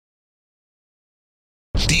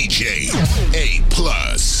DJ A+.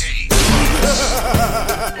 Ce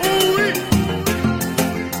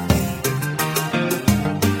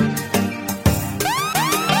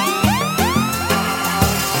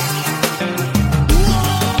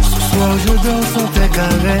soir je dors sans tes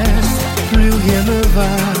caresses, plus rien ne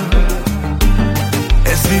va.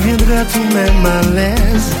 Est-ce qu'il viendra tout même à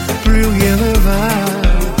l'aise, plus rien ne va.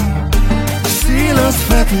 Silence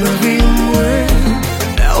fait le rime,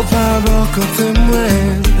 elle va côté moi.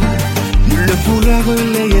 Nul ne pourra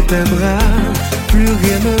relayer tes bras, plus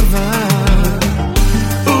rien ne va.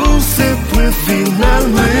 Où c'est pour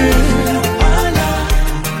finalement,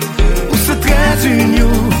 où c'est très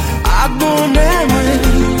union, abonnez-moi.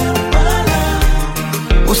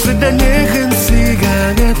 Où c'est dernier une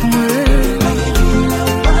cigarette, moi.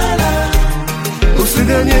 Où c'est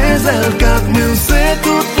dernier zèle 4000, c'est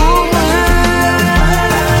tout pour moi.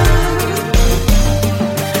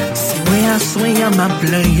 Soyez ma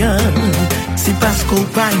playa, c'est parce qu'on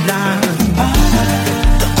parle là.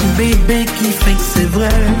 Ton bébé qui fait que c'est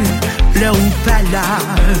vrai, là ou pas là.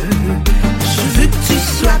 Je veux que tu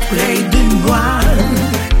sois près de moi,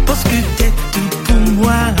 parce que t'es tout pour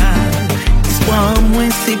moi. Espoir en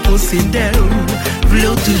moins c'est possédé,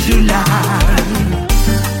 v'là toujours là.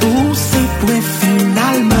 Où c'est pour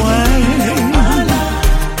finalement,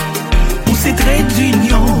 où c'est très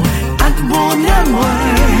d'union, avec mon amour.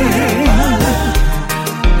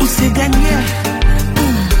 Où c'est gagné,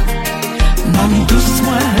 non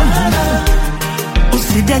doucement. Où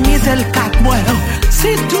c'est gagné, c'est le 4 mois.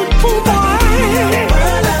 C'est tout pour moi.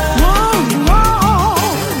 Oh, oh.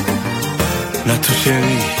 La tout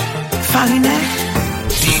chérie Farinen,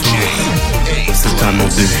 c'est un nom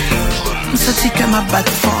de ça c'est qu'à ma batte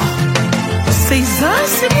fort. 16 ans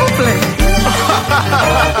s'il vous plaît.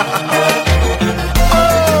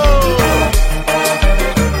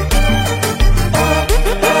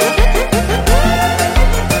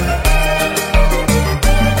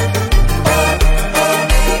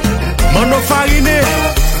 Manno Farinen,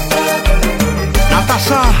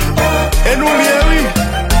 Natacha, et nous oui.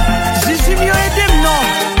 Zuzu mieux aidé non.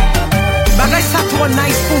 Bagay ça trop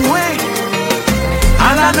nice pour moi.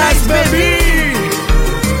 Alla nice baby.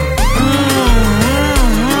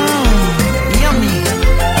 Yummy.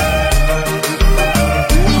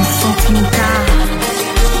 On sent mon cas.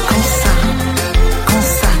 Comme ça, comme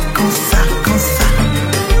ça, comme ça, comme ça.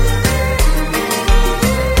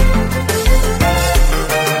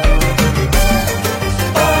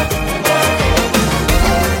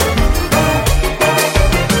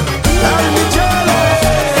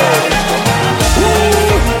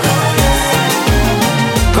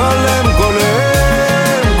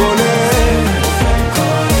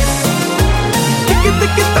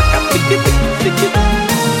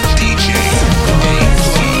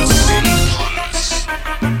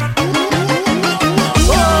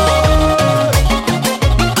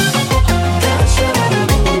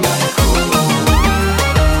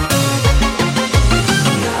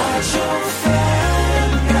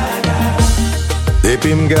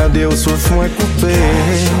 Depuis m'garder au souffle moins coupé.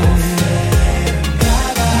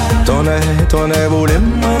 Ton air voulait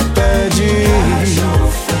m'a perdu.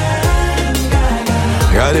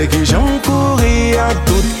 Regardez qui j'en couris à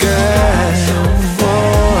tout cœur.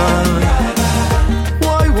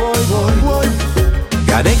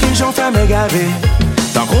 Regardez qui j'en fait m'égarer.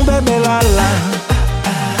 Tant qu'on bébé là là.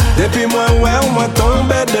 Depuis moi ouais on m'a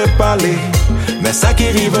tombé de parler. Mais ça qui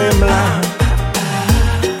rive là.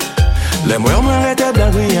 Les mots m'arrêtaient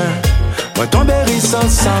dans rien, moi tombé sans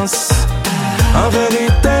sens. En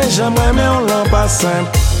vérité, j'aimerais mais on l'a pas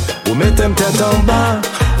simple. Ou mettez me tête en bas.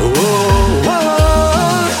 Oh, oh, oh, oh.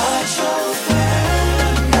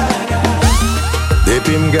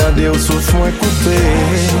 Depuis m'garder au souffle moins coupé.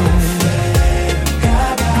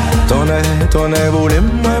 Ton air voulait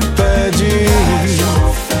m'a perdu.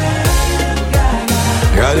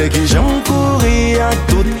 Regardez qui j'en couris à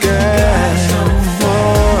tout cœur.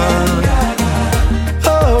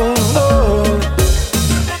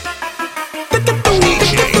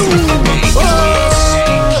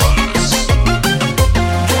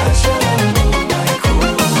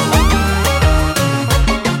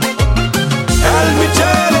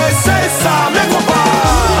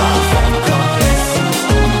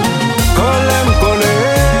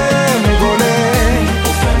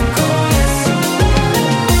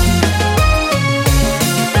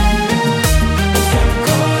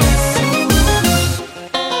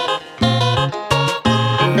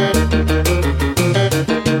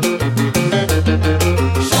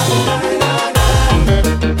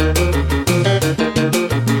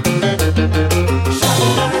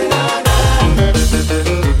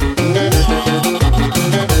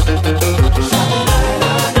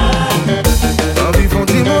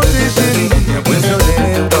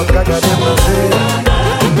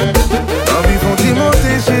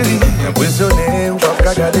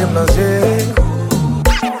 mélanger.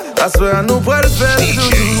 À soir nous pourrons le faire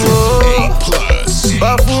toujours.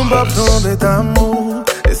 Pas fou, pas tomber d'amour.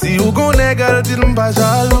 Et si vous connaissez, dites-moi pas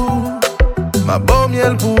jaloux. Ma bonne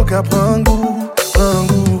miel pour qu'à prendre goût,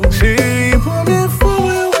 prendre goût. Chérie, première fois,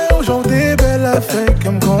 ouais, aujourd'hui, belle affaire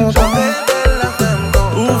comme Kompa.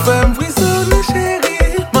 Ou fè'm frissonner,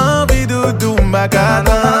 chérie. Ma vie de doux, ma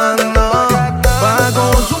katana. Pas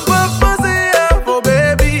qu'on joue pas passer à vos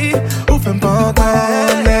baby. Ou fè'm pas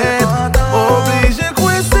connaître. Obligé,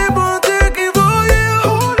 quoi, c'est bon Dieu qui voyait.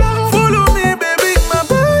 Follow me, baby, ma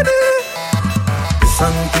body.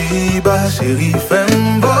 Santi, ba, chérie, fè'm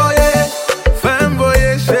voyé.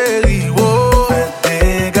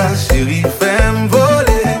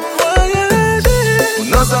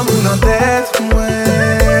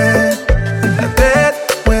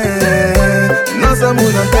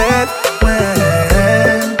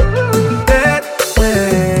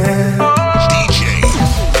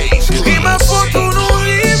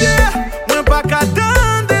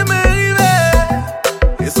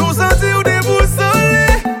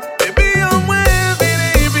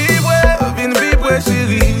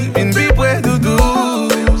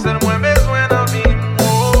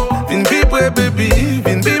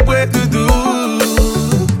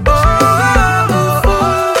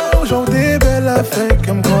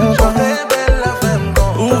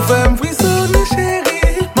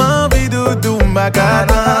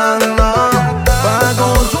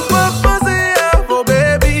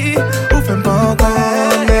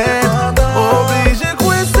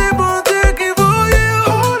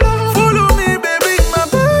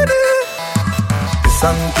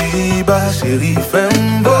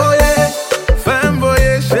 Chérie, fè'm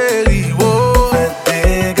voyé, chérie, oh. Fais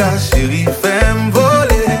dégâts, chérie, fè'm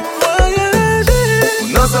voler. Voyager,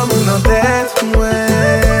 non, ça m'a dans tête, ouais.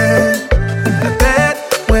 La tête,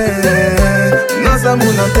 ouais. Non, ça m'a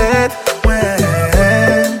dans tête,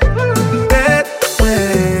 ouais. Tête,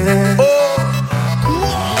 ouais. Oh,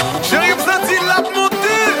 chérie, vous sentez la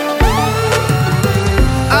montée.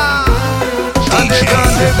 Ah,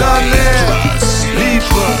 allez,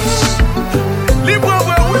 libre. Libre,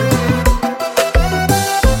 ouais, oui.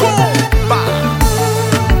 Kompa.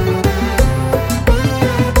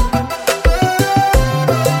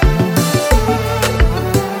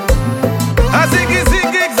 Ah, ziggy,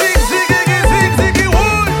 oui.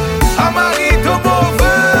 Amarito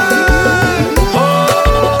mauvais. Oh.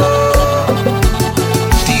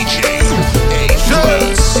 Deejay. Je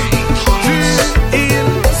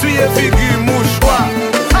suis figure mouchoir.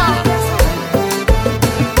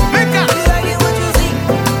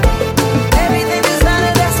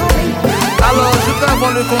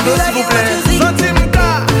 Le combo s'il vous plaît. Santimka.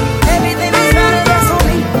 Everything is running that's on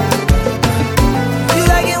me. You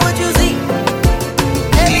like it what you see.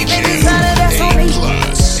 Everything is running that's on me.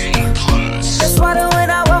 That's why when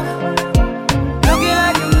I walk, looking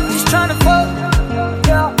like you, just trying to fuck.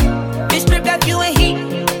 Yeah. Bitch strip got you in heat.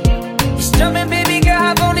 Just jumping, baby girl,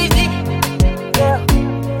 hop on these feet. Yeah.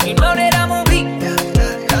 You know that I'm on beat.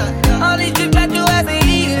 All these drip got you as a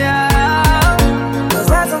heat. Cause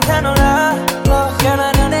that's some kind of love. Girl,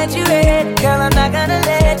 I know that you hate.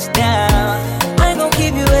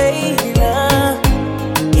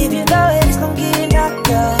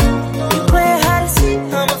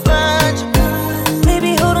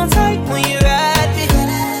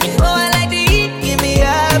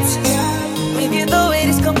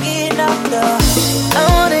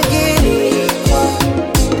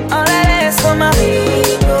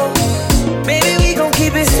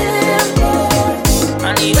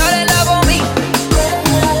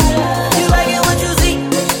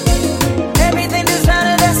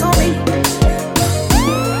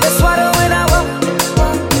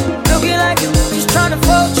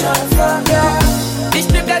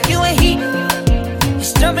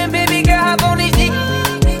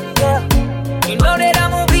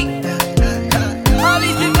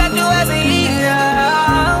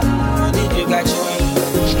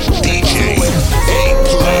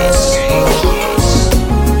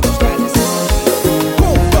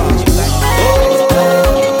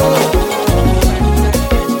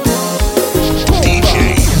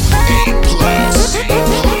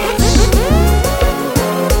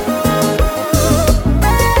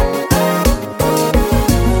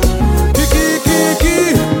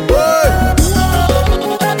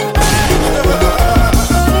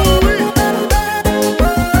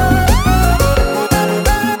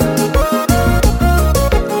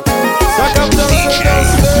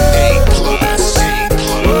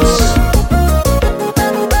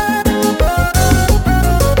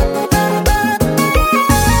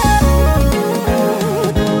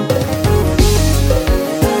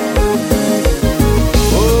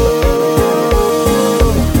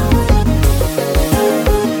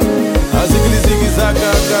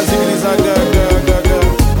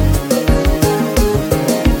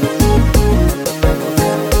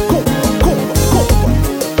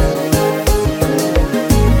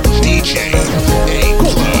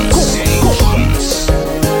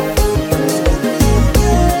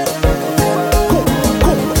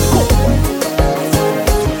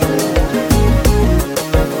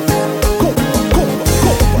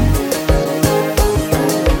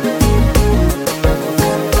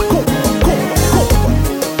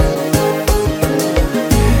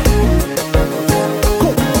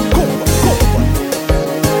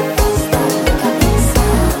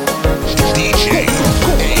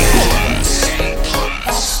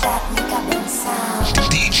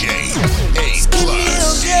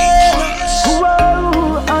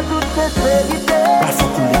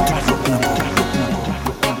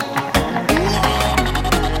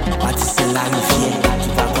 la rivière qui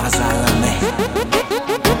va croiser la mer.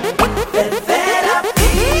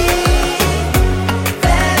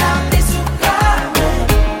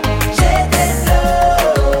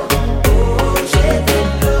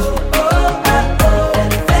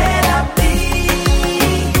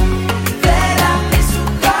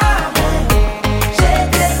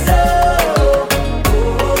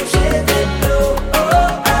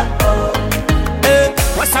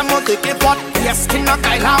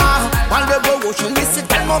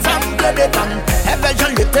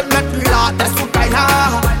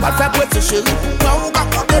 Chérie, pourquoi on va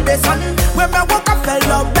compter des sons? Ouais, mais on a fait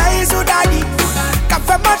l'obéi sous Dali.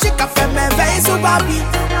 Café magique, café merveille sous Babi.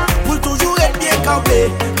 Pour toujours être bien campé.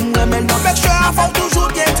 Moi, mais non, mais je faut toujours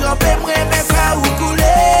bien tremper. Moi, mais frère, ou couler.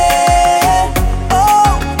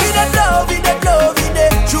 Oh, vide.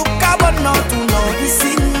 Joue cabane dans tout non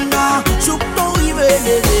piscine. Joue ton rive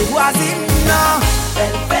les voisines.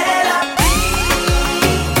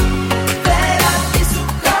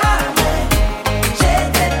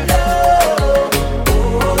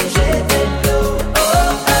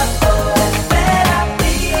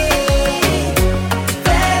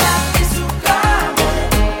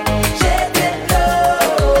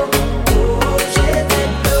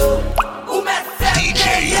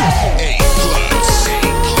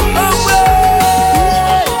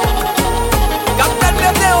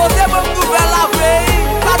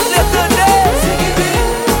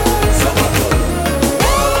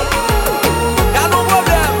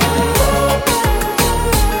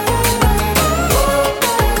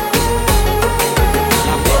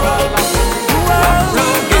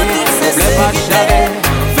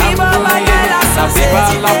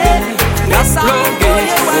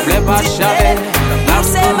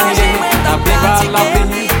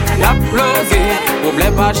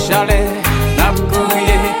 Chalè, la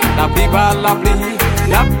Gouye, la biba la pli,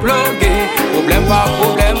 la plogue, problème pas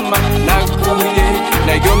problème, la Gouye,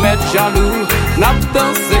 les yo met jaloux, la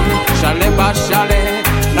danse, Chalè pas Chalè,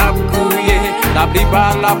 la Gouye, la biba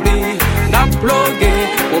la pli, la plogue,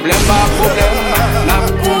 problème pas problème, la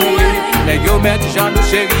Gouye, les yo met jaloux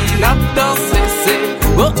chérie, la danse, c'est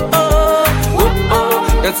oh oh, oh oh,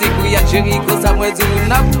 quand c'est Gouyad chérie, quand ça moi dit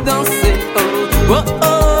la danse, oh oh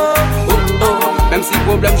oh. Même si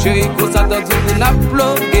problème chérie, qu'on s'attend du n'a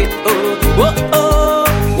bloqué. Oh, oh, oh,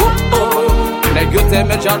 oh, oh. Les gars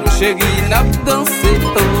t'aiment jaloux chérie, n'a dansé.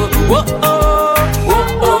 Oh, oh, oh, oh,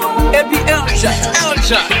 oh. Et puis Elja,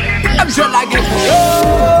 je la gueule.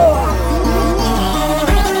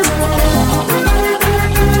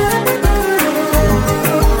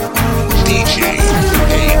 DJ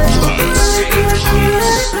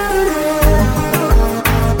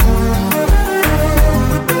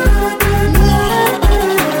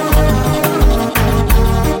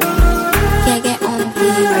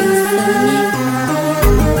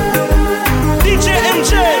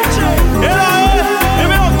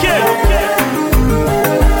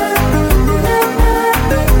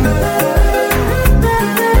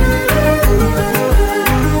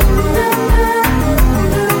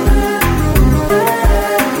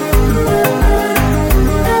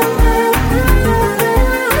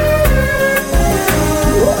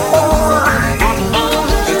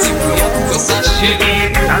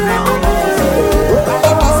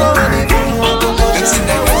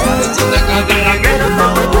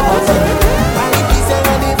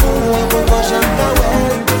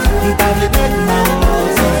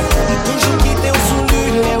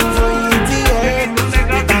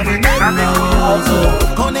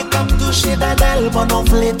Pendant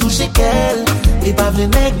vle toucher qu'elle, il pas vle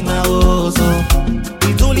nèg Mawozo.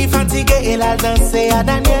 Il tout li fatigué et la danse à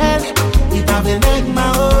Daniel, il pas vle nèg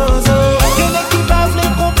Mawozo. Quelqu'un qui pas vle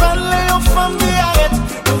comprendre les femmes qui arrêtent.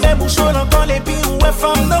 On fait bouchon encore les pires ou est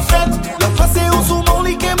femme de fête. Le français ou sous mon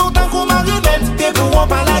lit qui monte en comme marionnette. T'es pour on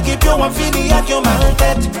parle à qui puis on finit à qui on mal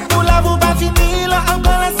tête. Pour la vous pas fini là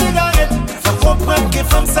encore la cigarette. Faut comprendre que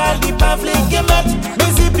femme sale il pas vle qui mettre.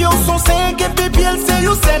 Mais si pions sont 5 et puis elle c'est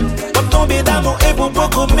you 7. Tomber d'amour et pour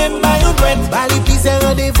beaucoup même maillot Dwèt. Bali pise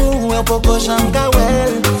rendez-vous un poco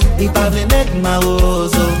Changawel. Il pas vle nèg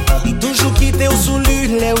Mawozo. Il toujours quitté ou sous lui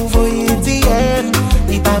les ou voyé d'hier.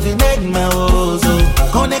 Il pas vle nèg Mawozo.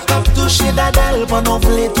 Qu'on est cap touché dadal pendant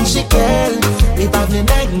vle toucher qu'elle. Il pas vle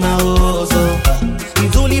nèg Mawozo. Il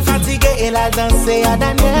tout li fatigué et la danse à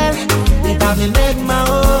Daniel. Il pas vle nèg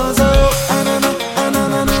Mawozo.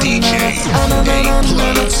 DJ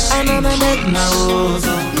nèg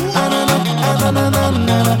Mawozo.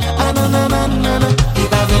 Il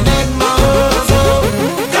va venir Mawozo.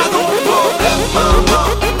 Y'a ton problème maman.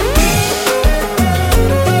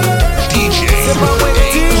 DJ c'est pas moi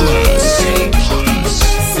qui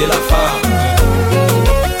c'est la femme.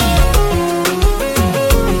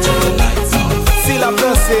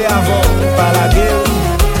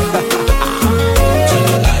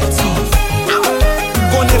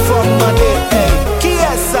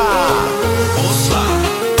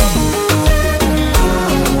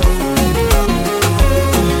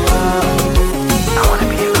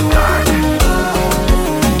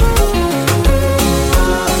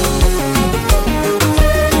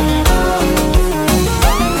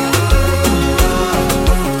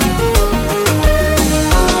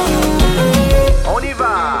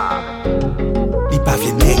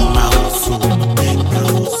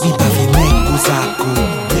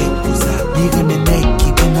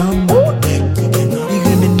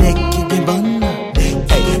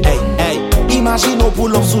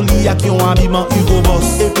 l'homme sous lit qui ont habillement Hugo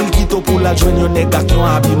Boss. Et puis le quito pour la joindre yon nègre qui ont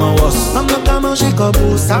habillement Ross. Femme n'a qu'à manger comme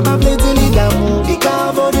vous, ça m'a fait dire l'amour. Qui qu'a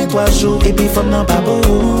avorté 3 jours, et puis femme n'a pas beau.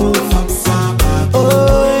 Oh,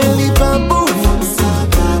 elle est pas beau.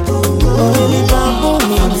 Oh, elle est pas beau.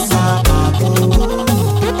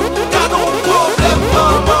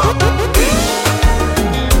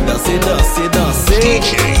 Danser.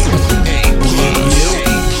 Deejay,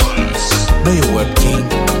 Be your web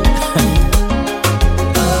king.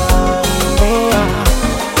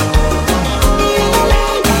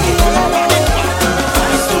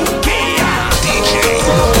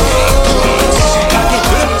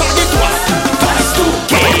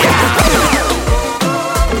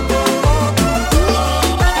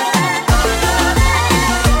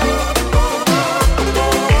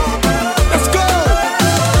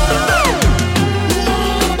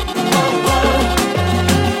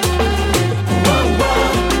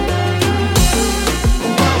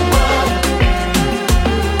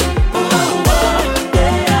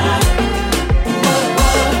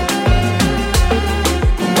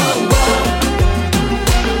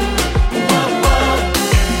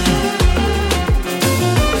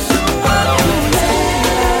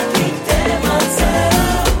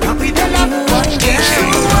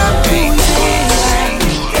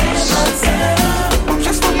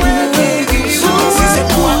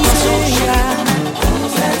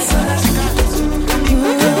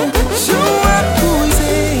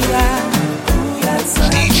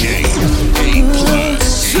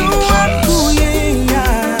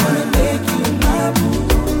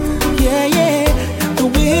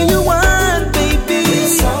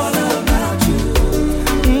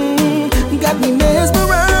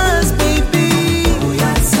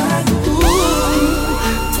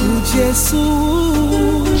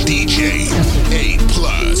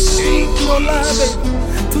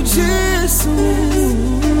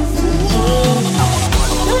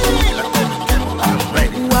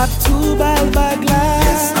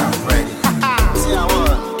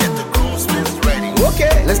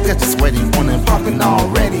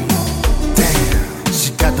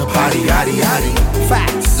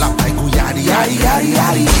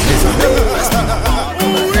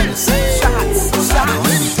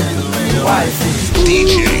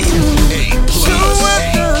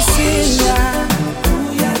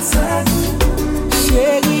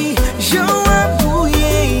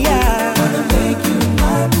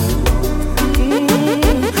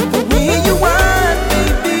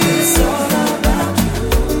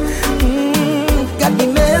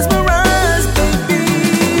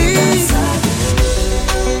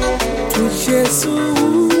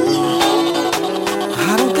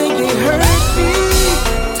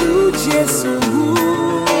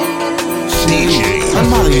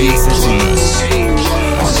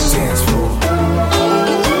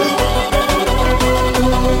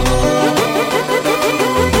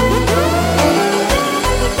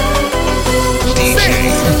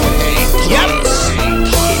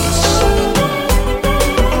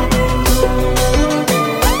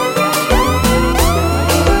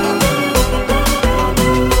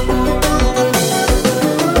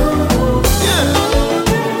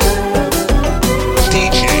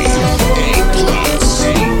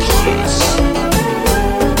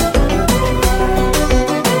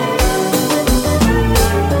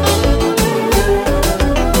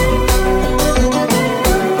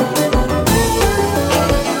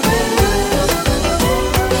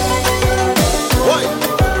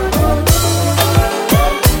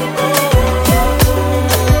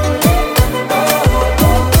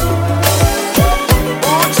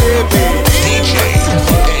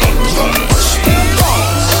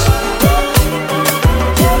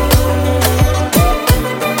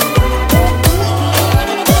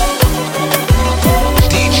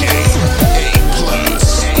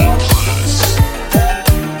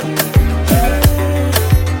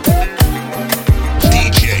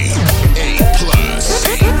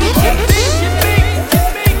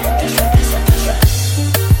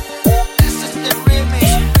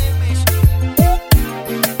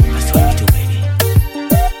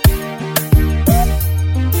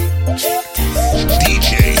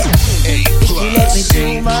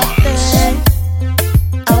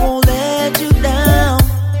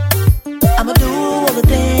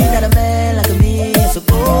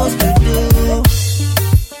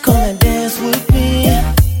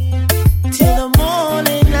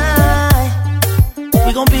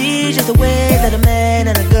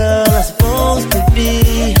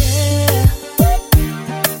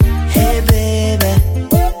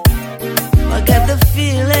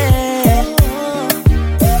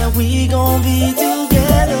 we gon' be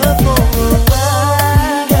together for a while.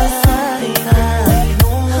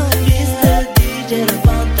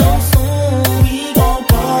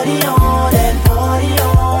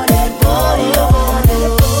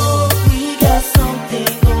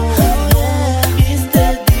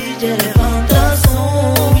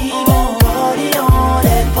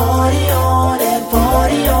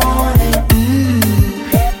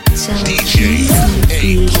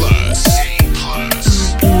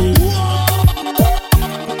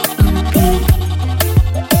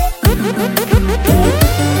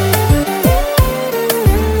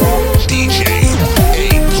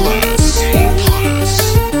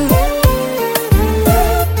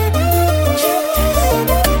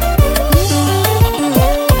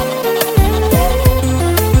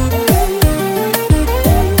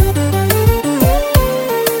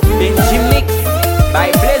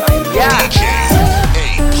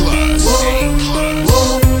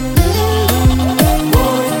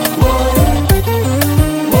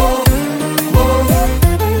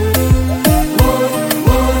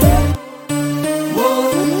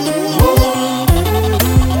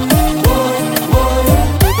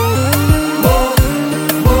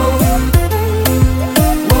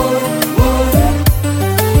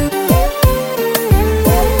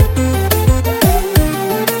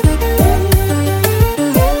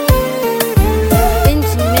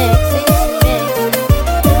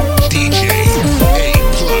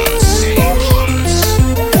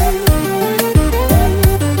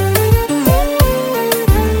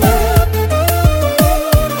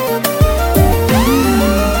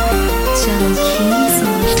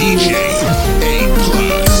 Deejay A+.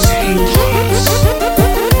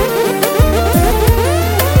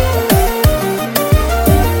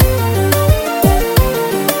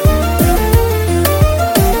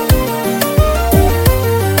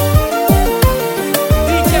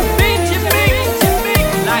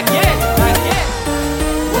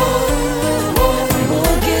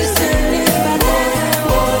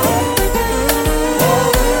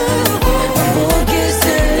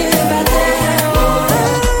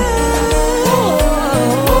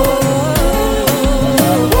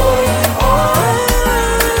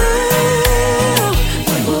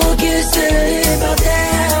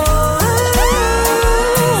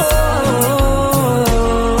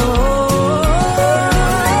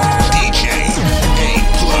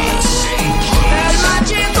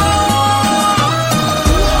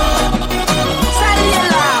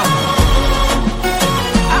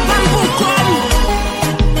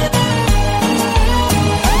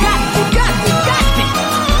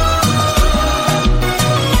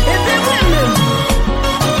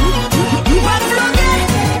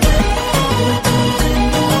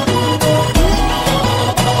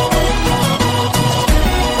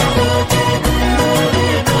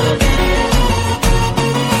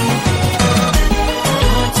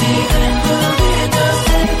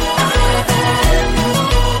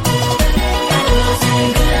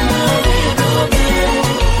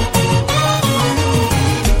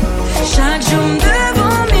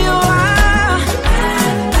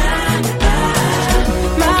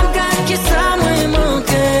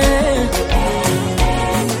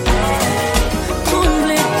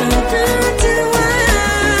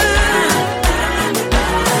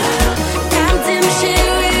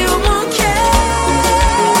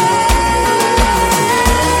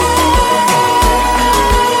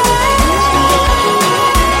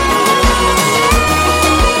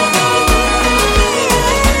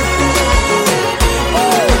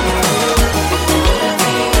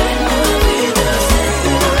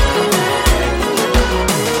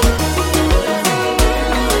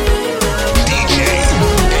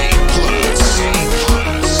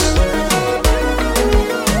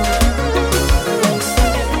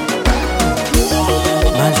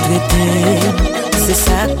 C'est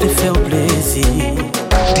ça qui te fait plaisir.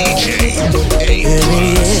 Deejay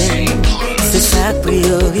C'est sa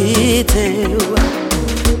priorité.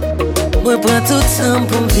 Moi prends tout temps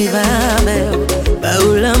pour me vivre avec. Pas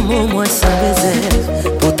où l'amour moi sans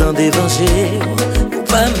réserve. Pourtant d'évanger, ou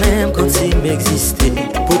pas même continuer m'exister.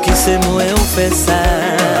 Pour qui c'est moi on fait ça.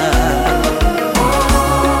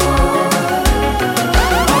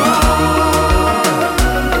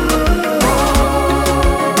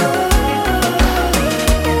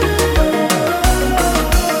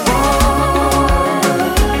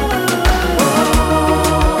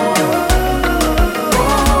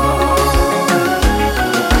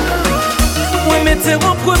 C'est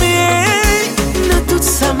mon premier dans tout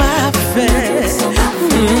ça m'a fait.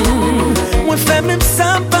 Moi fais même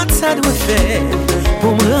ça, pas ça doit faire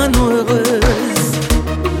pour me rendre heureuse.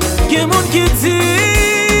 Y'a monde qui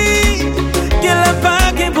dit qu'elle a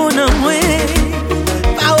pas qu'un bon amour,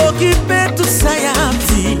 pas occupé tout ça y'a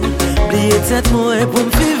petit. Oublier tête moi pour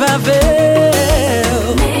me vivre avec.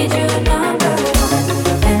 Made you number one,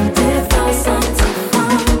 and if I was something,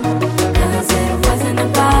 'cause it wasn't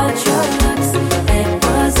about your looks.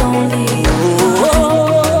 Only you.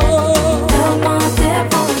 Comment t'es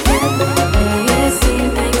pour et si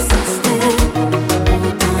m'existait.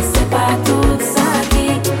 Pourtant c'est pas tout ça qui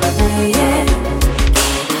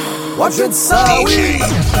Watch it, ça, oui.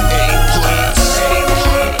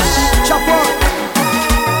 Chapeau.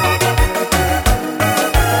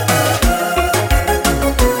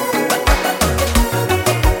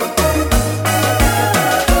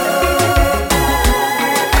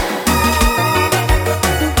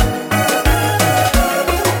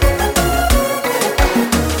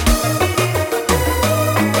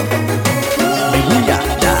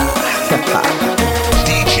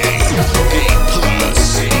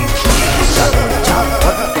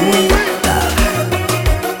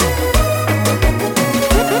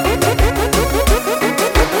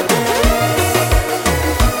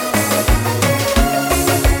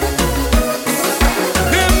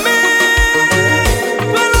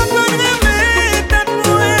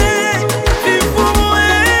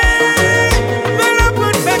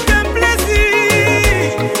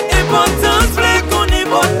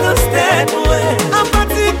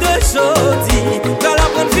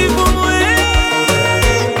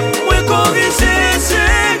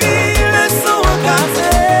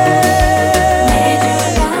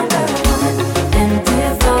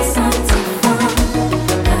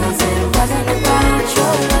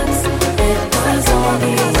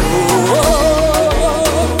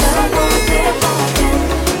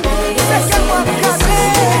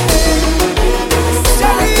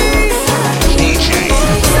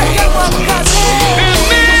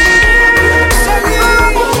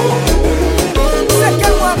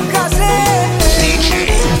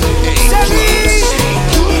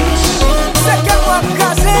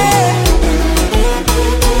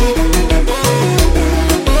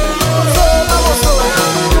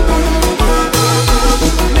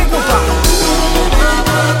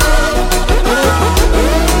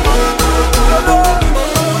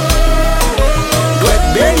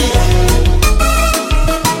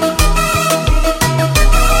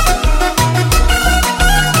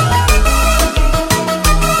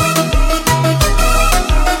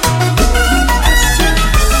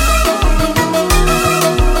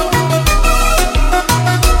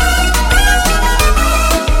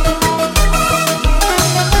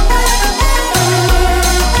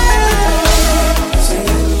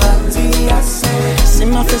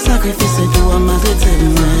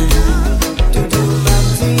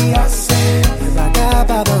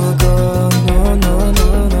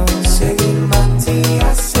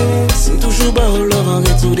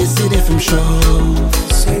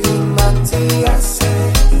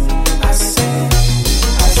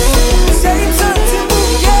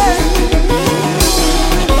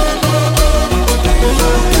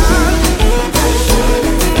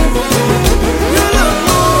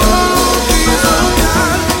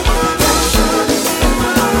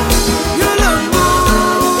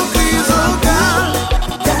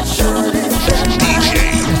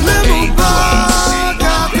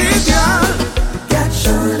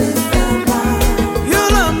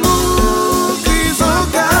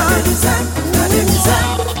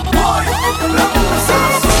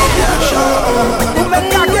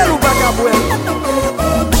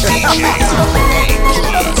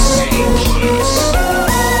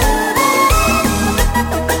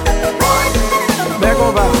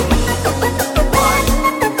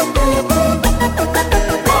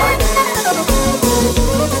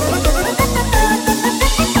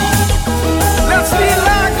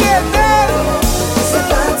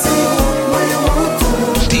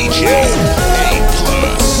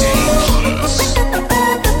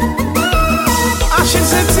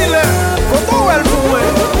 Photo ou elle pour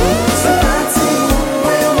C'est parti,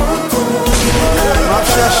 va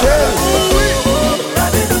chercher.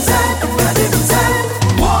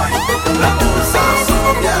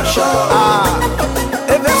 Ah,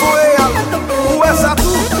 et bien où est ça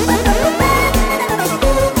tout?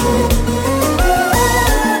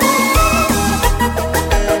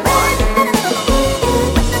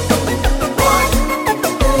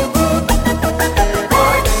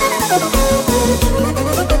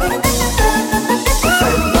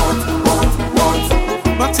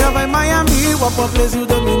 Pour plaisir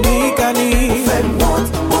dominicani.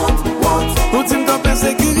 Ultime temps en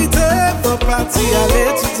sécurité, faut partir à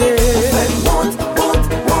l'étudier.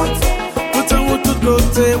 Pourtant ou tout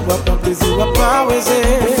côté, ou pas plaisir, ou pas oser.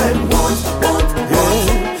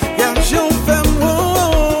 Y'a j'en fais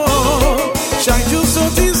moi, chaque jour son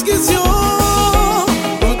discussion.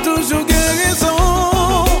 Pour toujours guérison,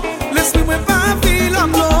 l'esprit me pas fil à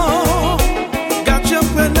mort. Quand je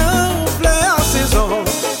prenais fleur à saison,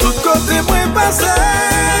 tout côté moi passé,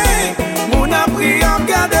 mon appris à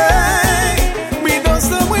regarder, mais dans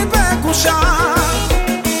ce moi pas couchant.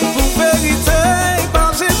 Pour vérité,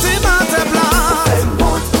 quand j'étais ma table là.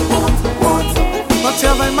 Quand tu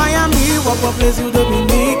vas à Miami, ou pas plaisir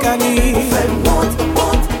dominicani.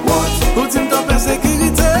 Ultime temps en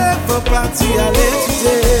sécurité, faut partir à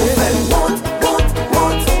l'étudier.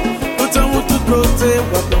 Pourtant ou tout côté, ou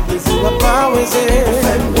pas plaisir, ou pas oser.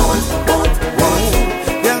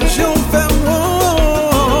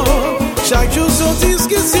 Chaque jour son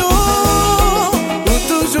discussion, ou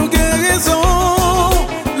toujours guérison.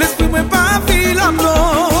 L'esprit me pas fil à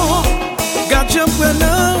mort. Garde je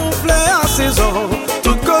prends fleur à saison.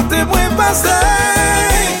 Tout côté moi passé,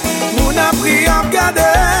 mon appris à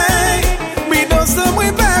regarder. Mais dans ce moi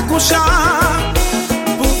pas couchant.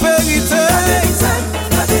 Pour vérité,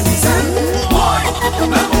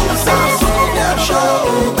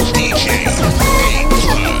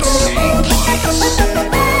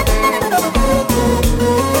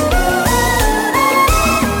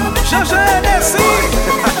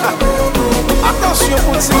 attention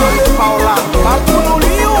pour tirer par là, pas pour nous lions.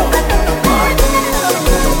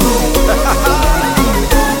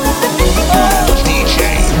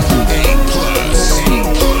 Deejay,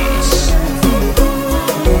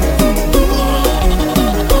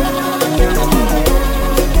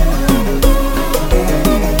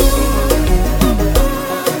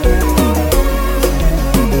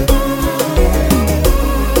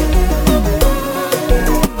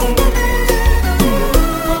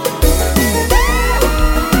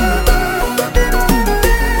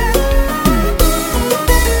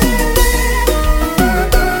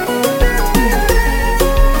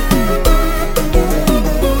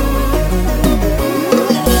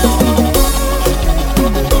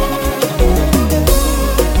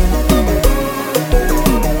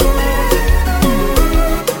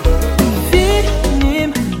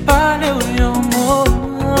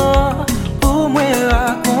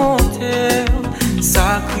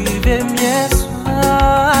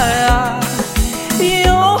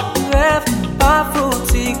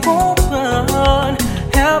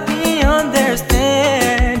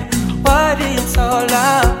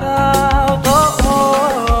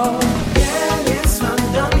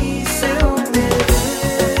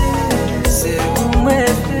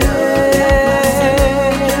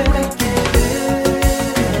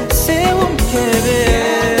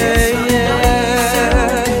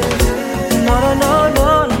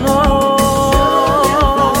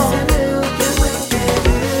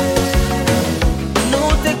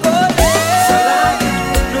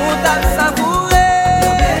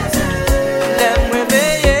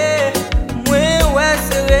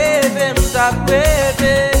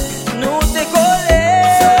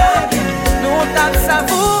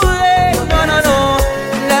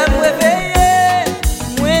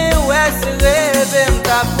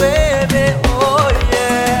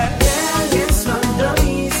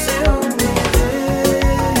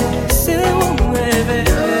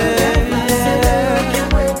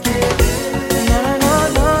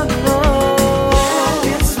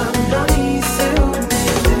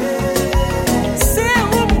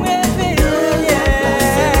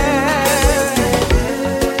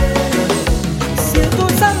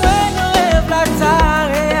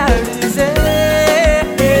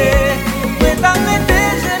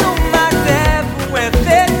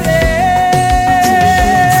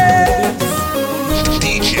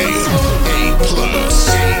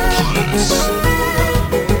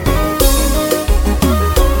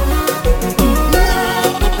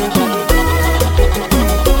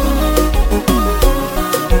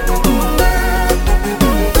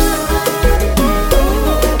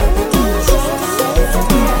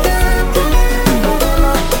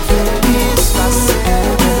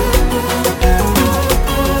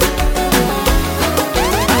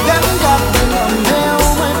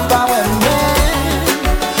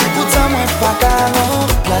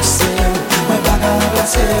 remplacer, moi pas qu'à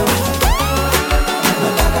remplacer.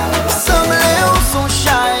 Semblé ou son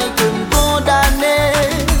chai que condamné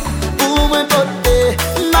pour moi porter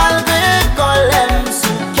malgré qu'on l'aime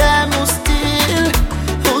sous Kè'm ou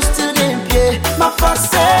style des pieds m'a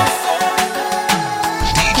forcé.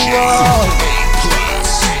 Wow.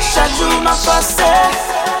 Chaque jour m'a forcé.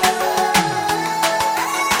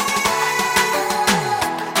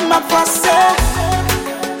 M'a forcé.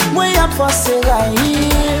 Moi y'a forcé la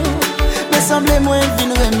île. Mais semblait moi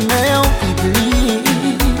vine remet en piplis.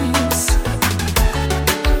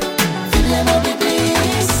 Filé mon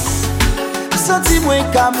piplis. Senti moi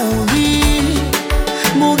qu'à mourir.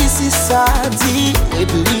 Mourir si ça dit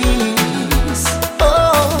iblis.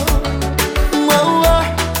 Oh,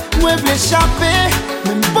 moi v'l'ai échapper.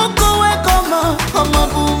 Même beaucoup ouais comment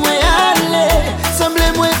pour moi aller.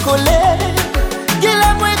 Semblait moi coller. Qu'il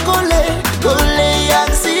a moi coller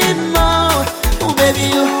yaximent. Oh baby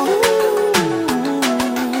oh.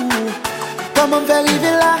 Comment faire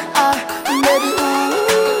arriver là baby oh.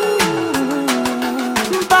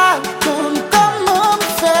 Pardon comment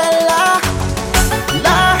faire là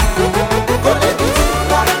coller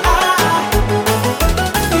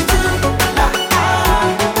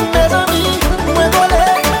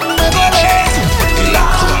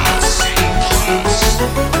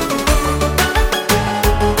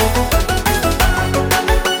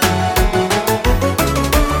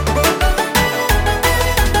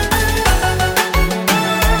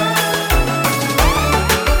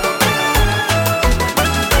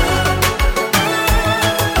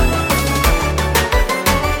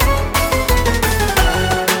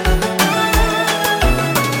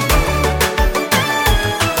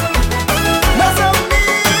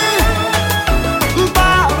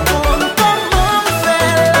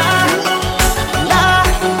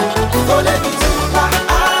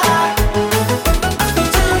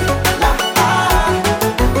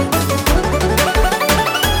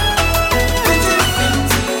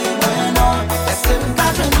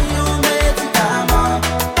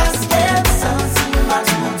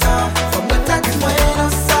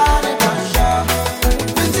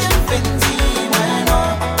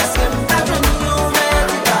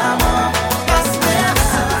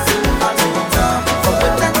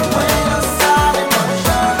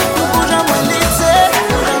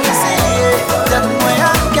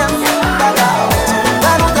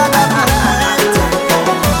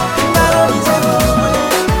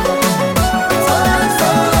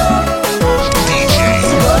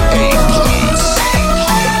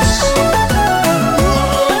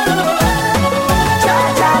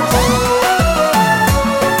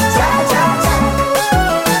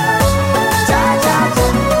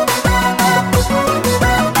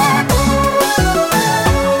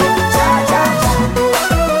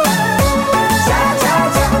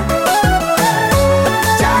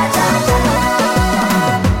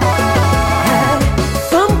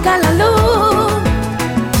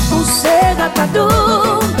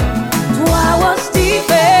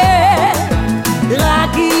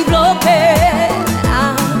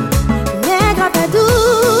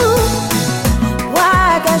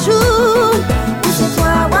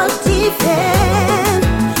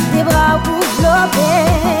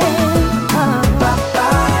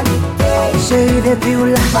Depuis où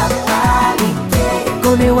là,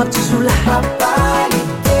 qu'on est wap tu sous là,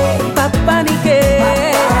 papa niqué,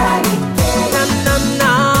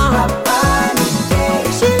 non,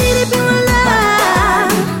 chérie depuis où là,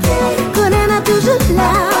 qu'on est toujours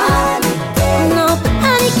là, non,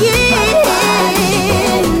 paniqué,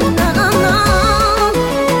 non.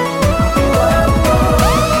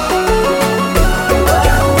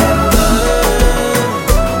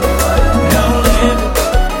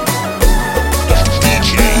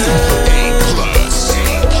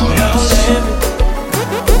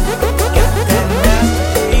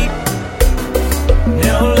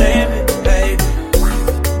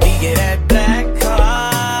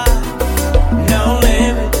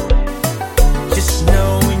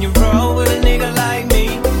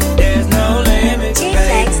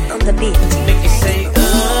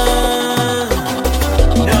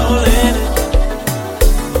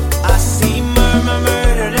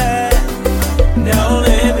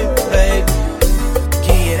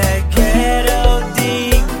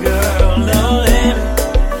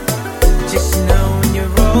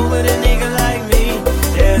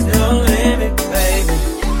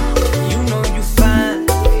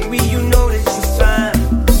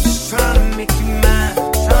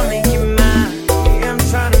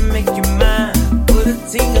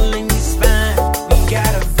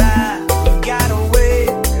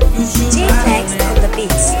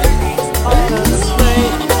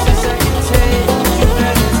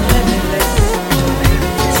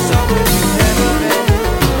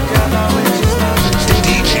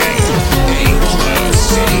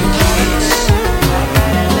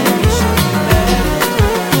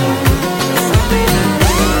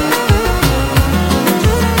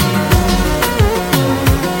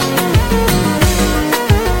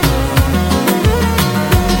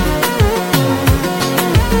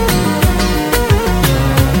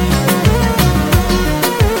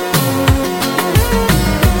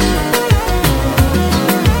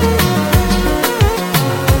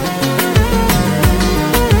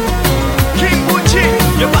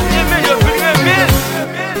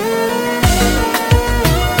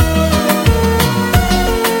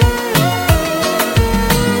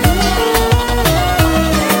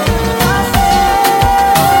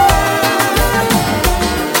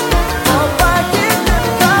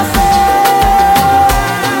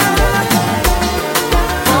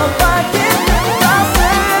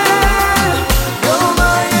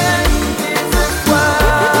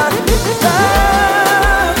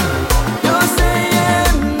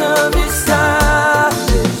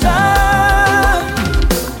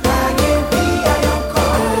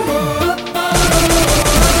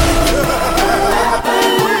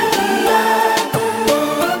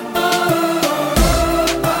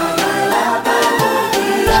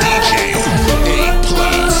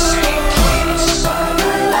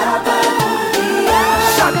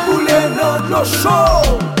 no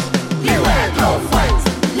show. Les red no fight,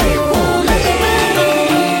 les roulés.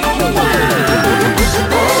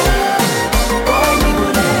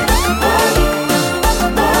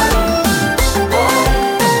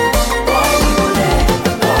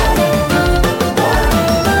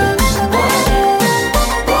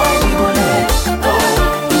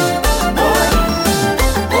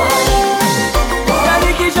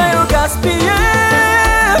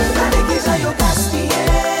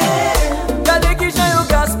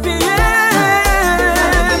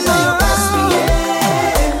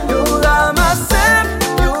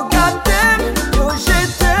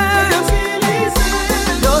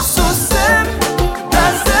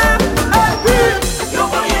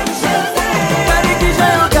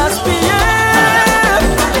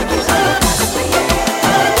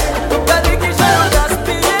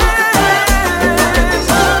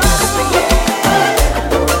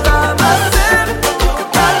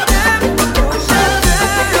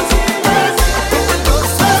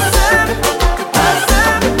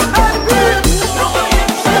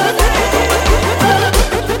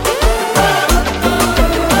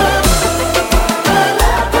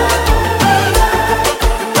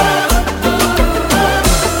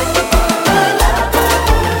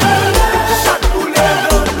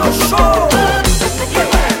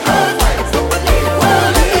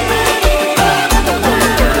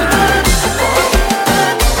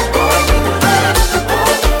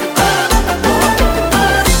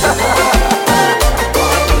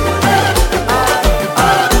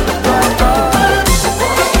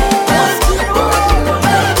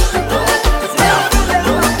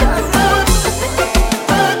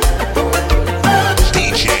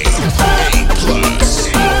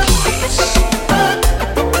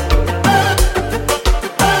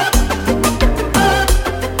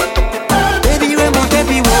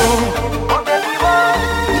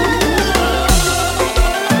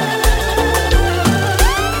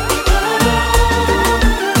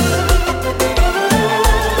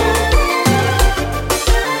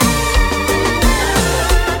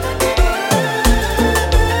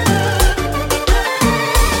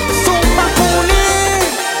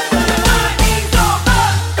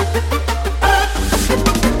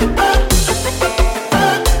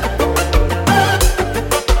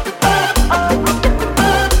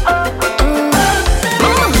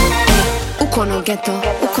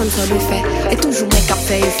 Ou kon so le fait. Et toujours mec a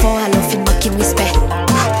fait effort, alors fin moi qui me respect.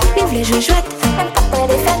 Livre les jeux jouettes, même pas près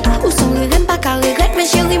des fêtes. Ou son rire, pas qu'à regret, mais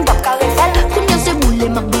chérie, pas qu'à refait. Combien c'est boulé,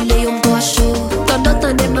 ma boulé, on doit chaud. T'en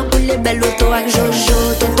entendais ma boulé, belle auto avec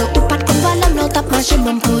Jojo. Tonton ou pas de combat, la l'autre tape marché,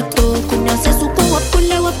 mon poteau. Combien c'est sous qu'on va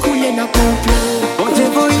couler dans complot. On te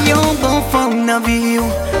voyons, bon femme, na vie.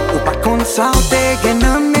 Ou pas qu'on sortait,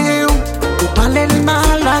 gagnant, ou parler le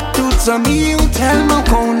mal à toutes amis. Tellement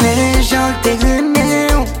qu'on est gens terrené.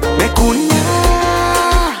 Mais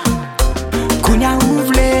Kounia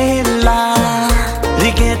ouvre là.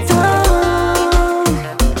 Les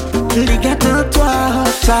gâteaux, toi,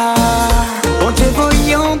 ça. On te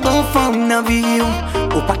voyons, bon femme, na vie.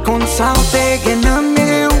 Ou pas qu'on sortait, gagnant,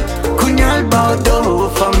 Kounia le Bordeaux,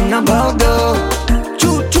 femme, na Bordeaux. Tu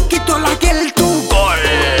quittes la gueule, tout gol.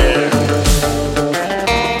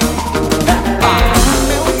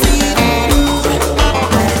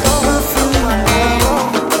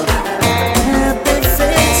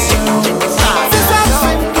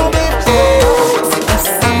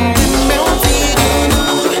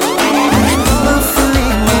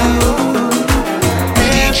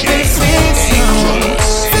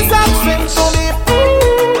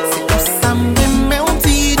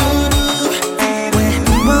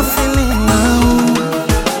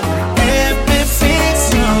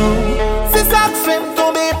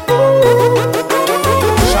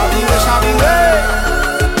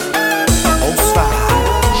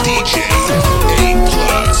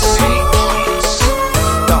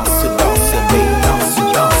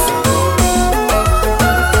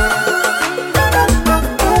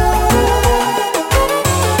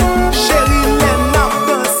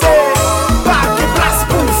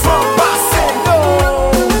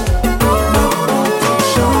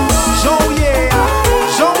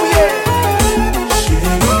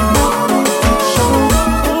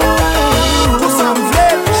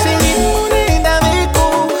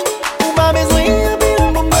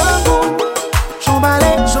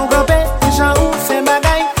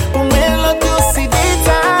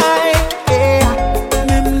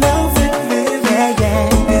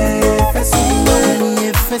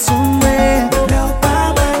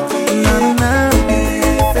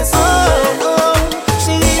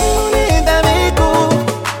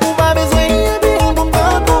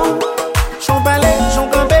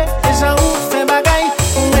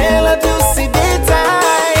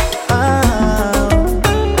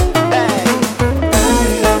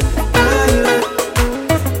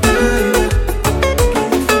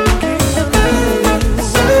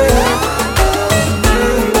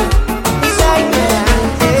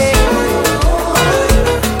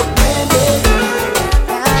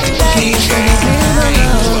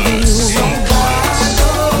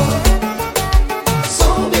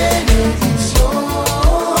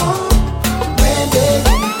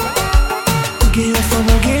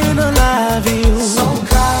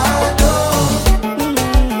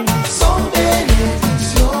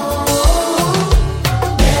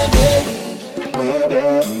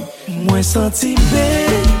 Moi senti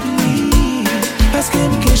béni parce que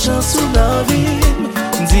m'ke chance ou la vie.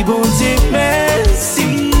 Dis bon Dieu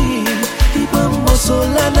merci. Il prend mon sol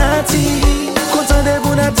la nati. Content de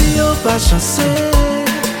bon nati yo pas chancé.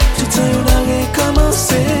 Tout temps yo n'a rien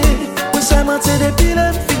commencé. Moi ça mentait depuis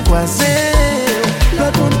le fin croisé.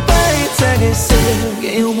 L'autre monde pas intéressé.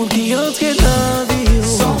 Y'a un monde qui entre dans la vie.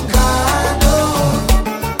 Son cadeau,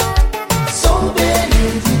 son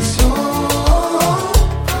bénédiction.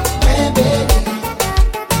 Mais béni.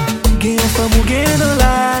 Y'a une femme ou y'a dans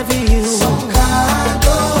la vie. Son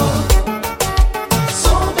cadeau,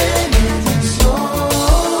 son bénédiction.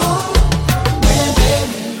 Mais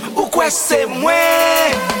béni. Ou quoi c'est moi?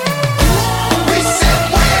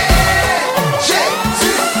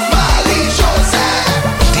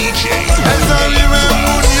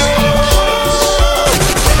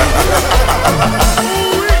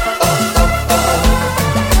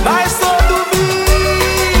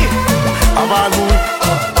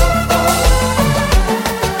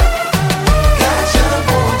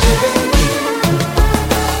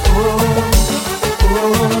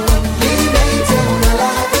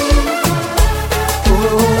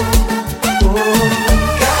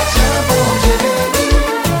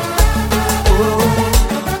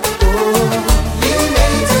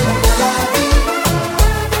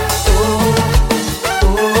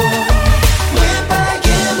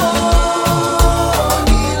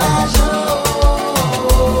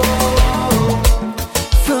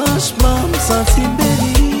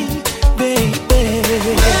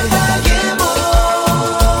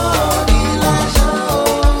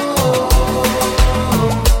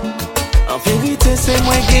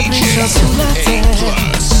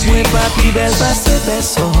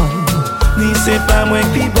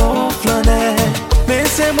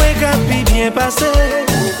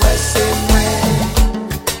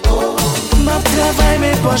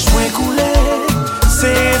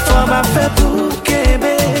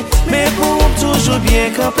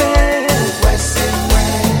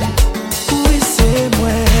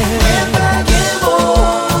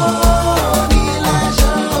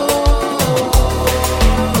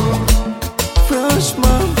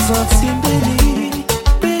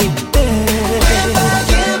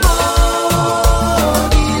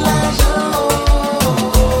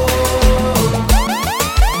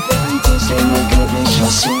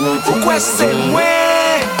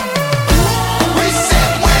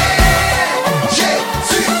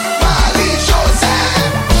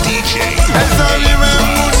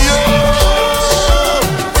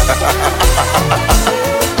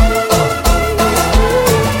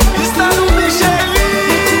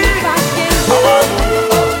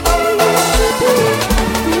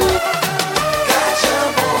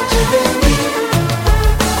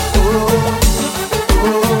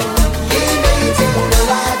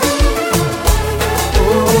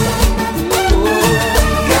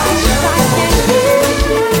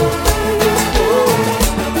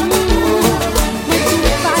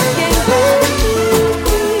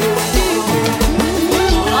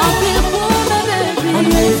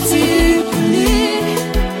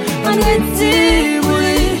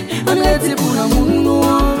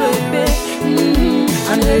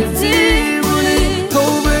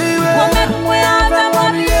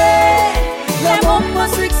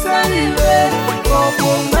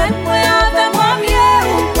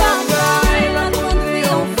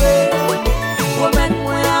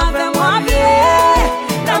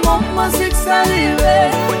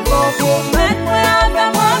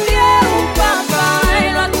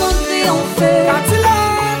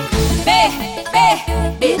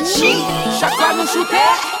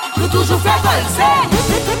 Nous toujours fait valser.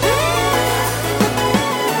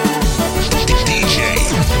 Deejay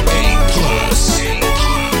A+.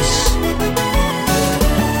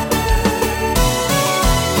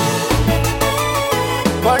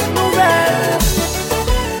 Bonne nouvelle.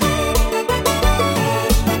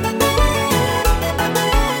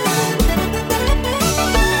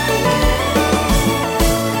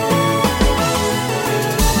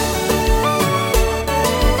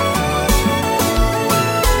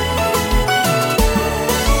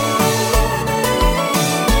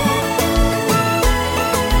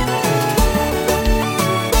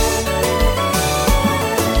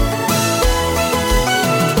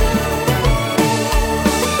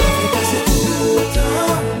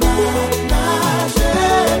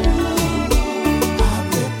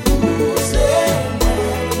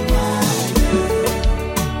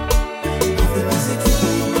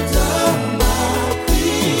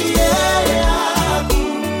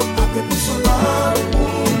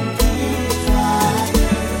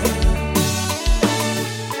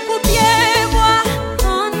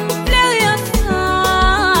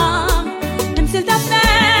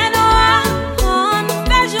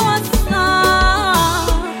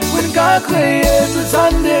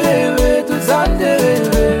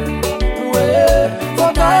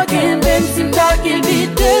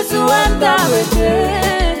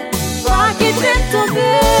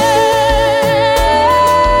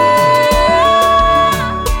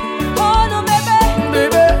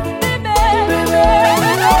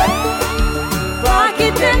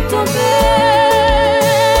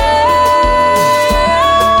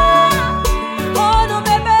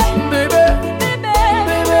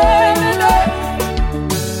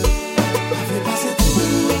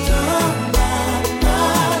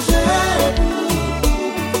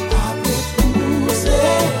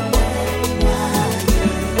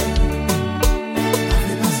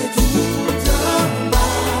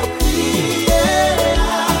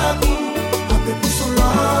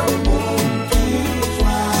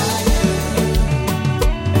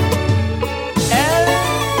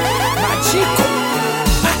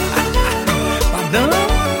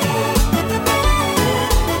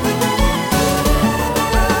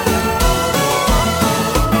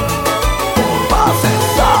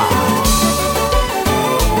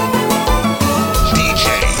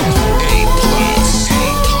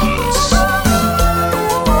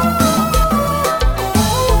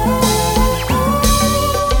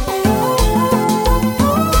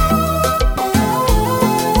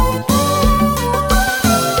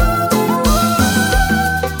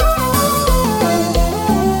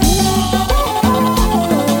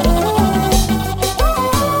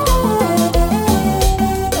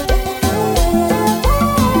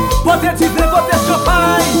 Pote tifle, pote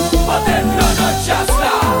champagne. Pote notre chasse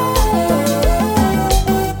là.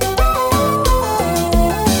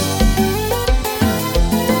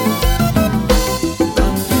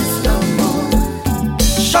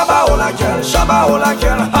 Chaba ou la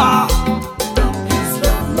gueule, ha.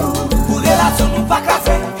 Pour relation nous pas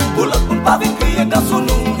casser, pour l'autre nous pas venir crier dans son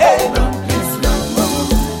nous, hey.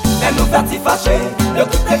 Mais nous vertis fâchés, de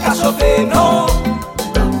tout est qu'à chauffer, non.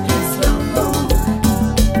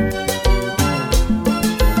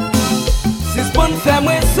 C'est ce qu'on fait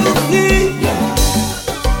moi souffrir.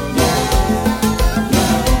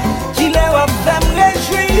 Qui les va faire me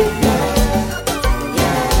réjouir.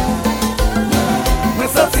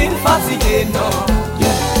 Fatigué, non.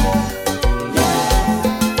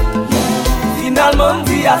 Finalement,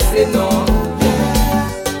 dit assez, non.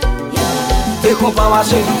 Dès qu'on va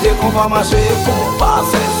marcher, faut pas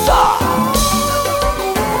c'est ça.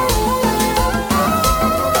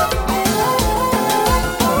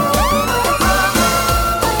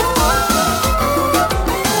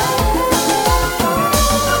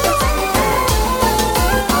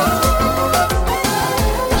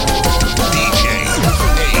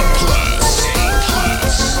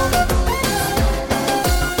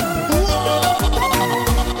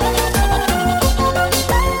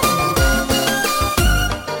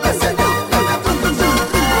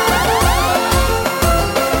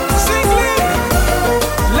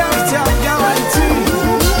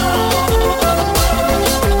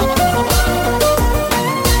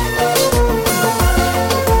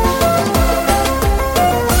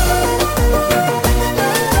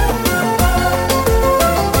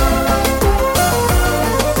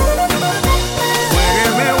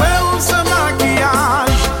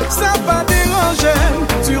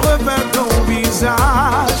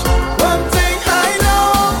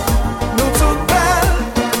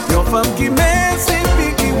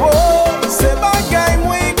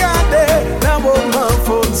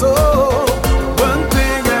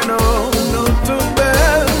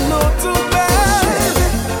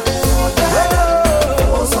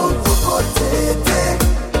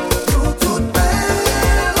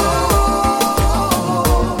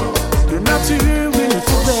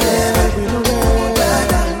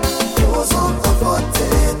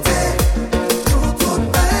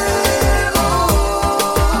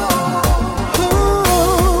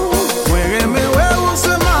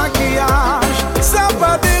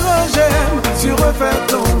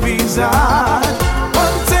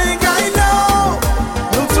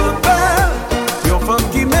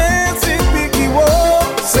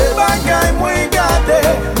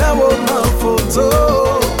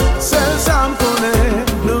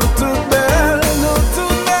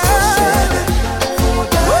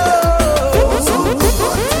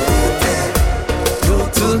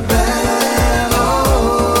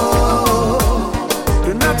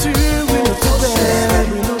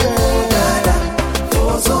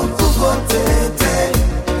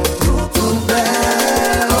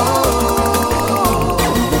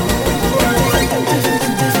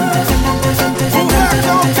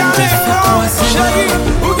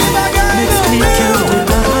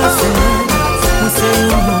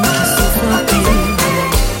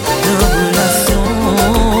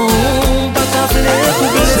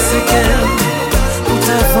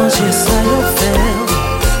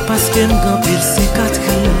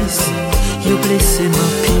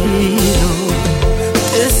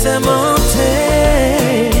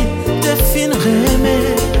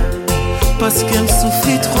 Parce qu'elle me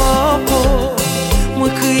souffrit trop, moi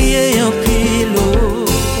crier en pilo.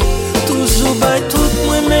 Toujours bail tout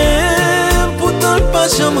moi-même, pourtant pas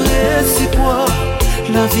j'aimerais si quoi.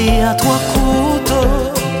 La vie à trois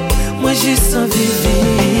couteaux, moi juste envie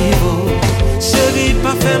vivre. Chérie,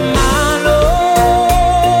 pas fait mal,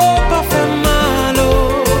 pas fait mal.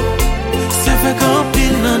 C'est fait qu'en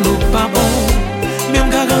pile non nous pas bon. Même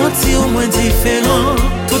garantie au moins différent.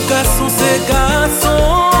 Tout garçon c'est garçon.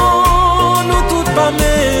 Nous tout pas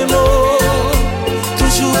même.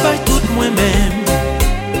 Toujours pas tout moi-même.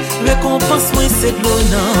 Récompense moi c'est de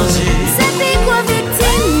l'honneur. C'est fait quoi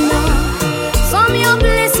victime. Femme yon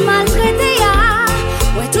blesse maltraité ya.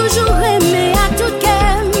 Ouais toujours aimé à tout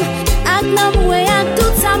Kè'm. Ak l'amour et à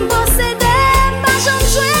tout ça m'possède. Pas j'en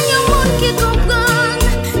joigne yon monde qui comprend.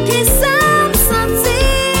 Qui ça m'senti.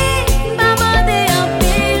 Pas bandé en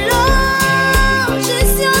pilo.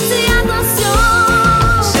 Juste yon dit attention.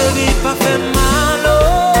 Chérie pas fait mal,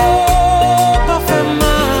 pas fait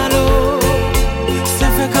mal.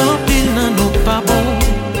 C'est fait qu'en pile nan nous pas bon.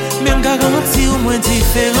 Même garantie au moins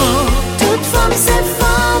différent. Toute femme c'est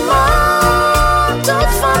femme,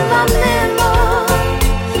 toute femme pas même.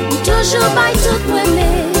 Toujours bail tout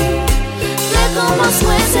moi-même. performance,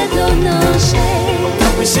 ouais, c'est de l'onancher.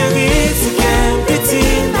 Oui chérie, si Kè'm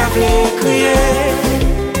petit, m'a voulu crier.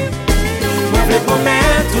 M'a voulu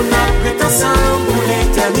promettre tout notre être ensemble pour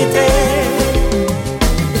l'éternité.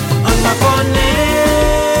 On m'a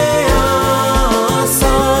connaît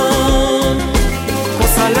ensemble. Pour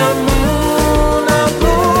ça l'amour n'a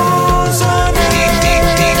besoin.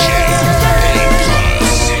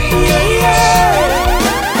 Yeah, yeah.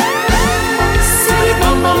 C'est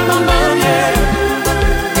bon, bon, bon, bon, yeah.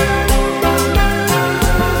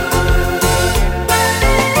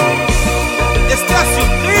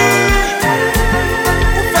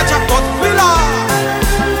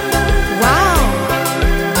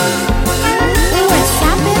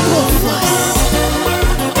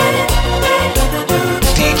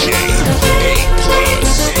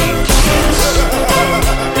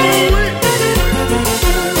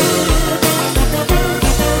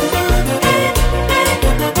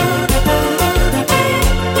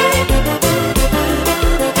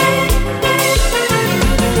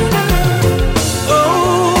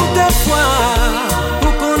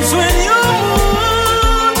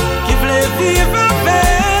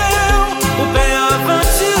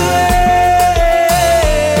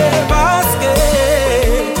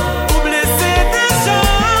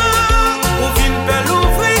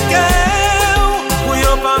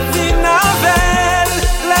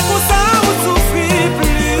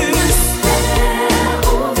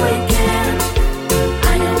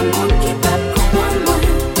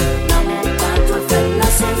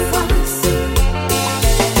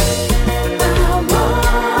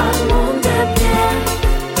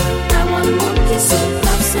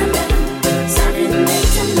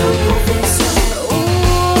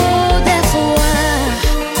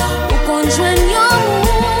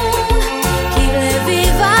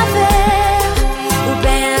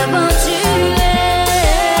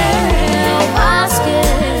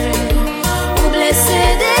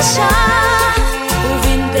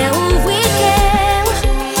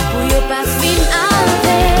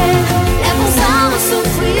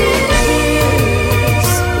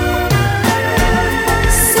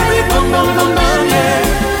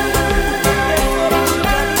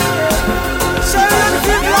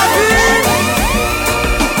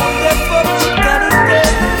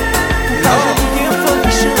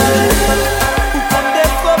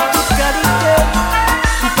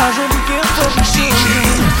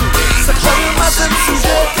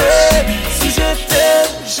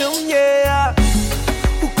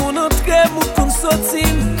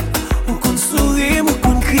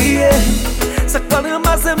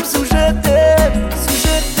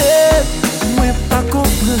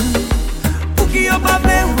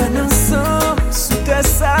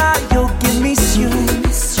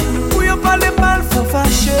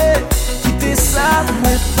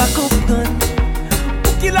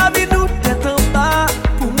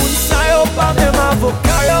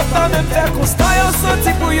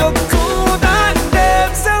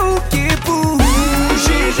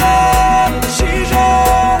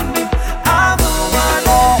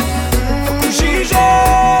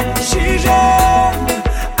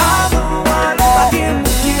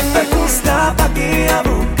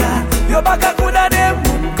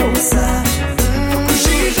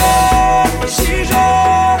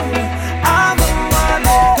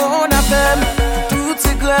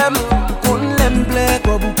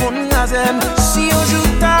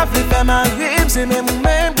 C'est même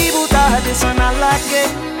ou-même qui vous t'a descend à la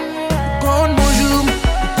quête. Kon bonjour,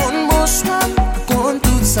 kon bonsoir, kon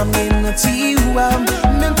tout ça m'en ti ou am.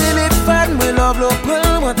 Même téléphone, moi love le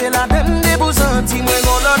prend, moi t'es la même des beaux sentiments,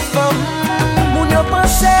 moi l'autre femme. Moun yo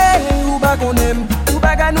pensé, ou pas qu'on aime, ou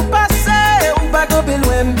pas qu'à nous passer, ou pas qu'on peut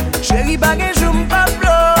loin. Chérie bagay jou m'pas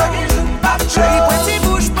blow, chérie petit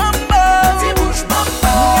bouche pambo, moun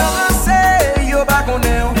yo pensé, yo pas qu'on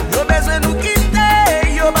aime, yo besoin nous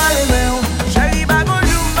quitter, yo pas les mains.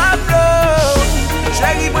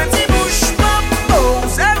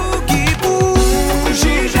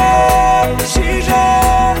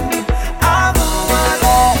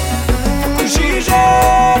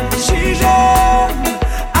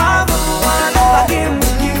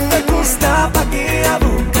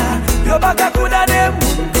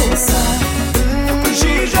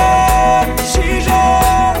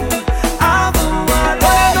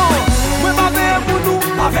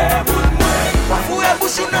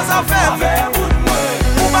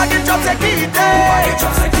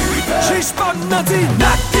 She's not nothing,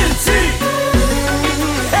 not guilty.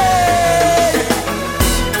 Hey,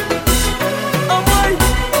 oh boy.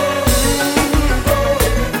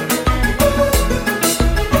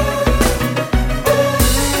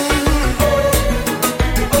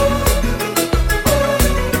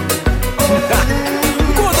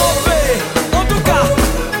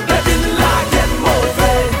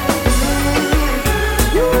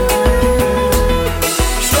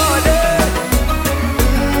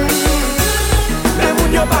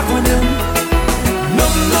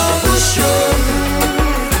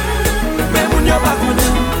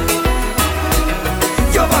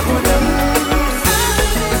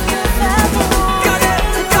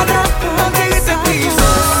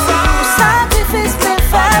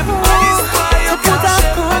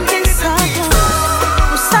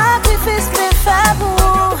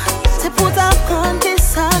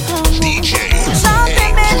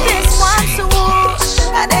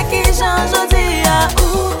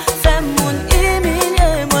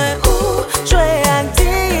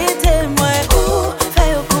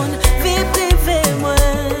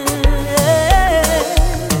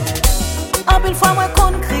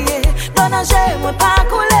 qu'on crier, dans danger, moi pas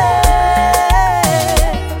couler.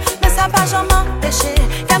 Mais ça pas jamais empêché,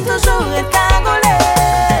 Kè'm toujours être cagolé.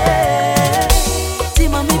 Si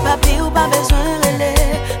mamie, papi, ou pas besoin de relais.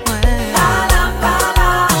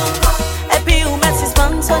 Et puis, ou mettre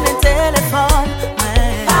suspens sur le téléphone.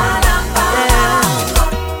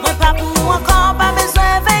 Moi pas pour encore, pas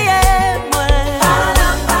besoin de veiller.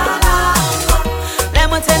 Les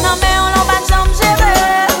montagnes non mais on l'a pas jamais géré.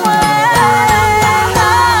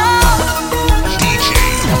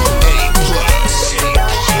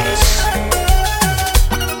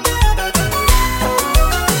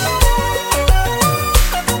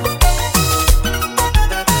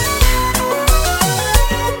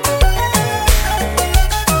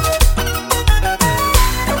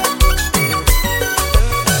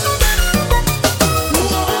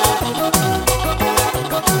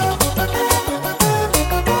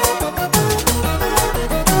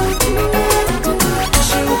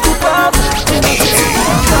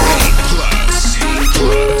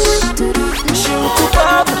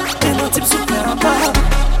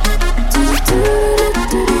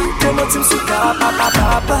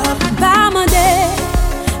 Pas mandé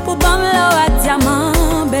pour bam l'eau à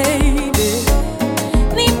diamant, baby.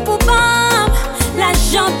 Ni pour bam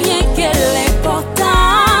l'argent bien qu'elle est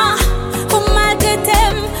important. Pour maltraiter,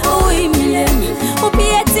 ou humilier, ou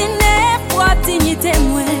piétiner, pour dignité,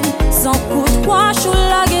 moi. Sans coup de poing, je suis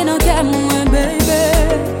lagué dans Kè'm, moi, baby.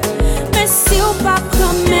 Mais si ou pas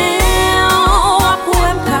comme on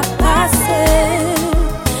pourrait pas passer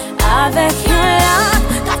avec un là,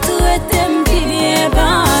 t'as tout été bien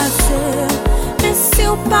passé. Mais si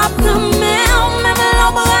ou pas prendre, même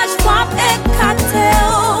l'ombrage pas éclaté.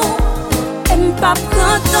 Et m'pas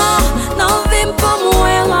prendre, non vim pour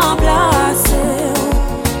moi remplacer.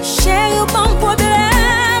 Chérie, ou pas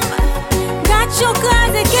problème, got you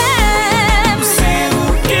cause again. C'est où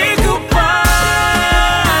qui coupable.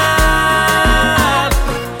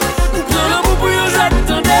 Ou prend le bout pour y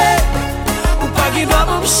j'attendais. Ou pas qui doit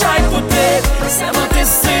me chaque côté. C'est monté,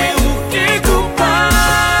 c'est où qui coupable.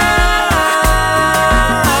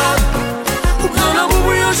 Ou prend le bout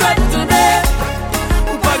pour y j'attendais.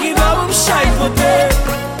 Ou pas qui doit me chaque côté.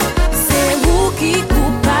 C'est vous qui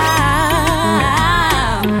coupable.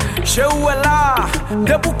 J'ai où est là,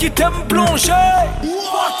 de Pouki'n plongé,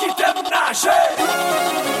 Pouki'n nager.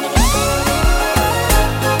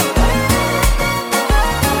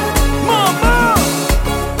 Maman,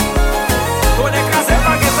 on écrasé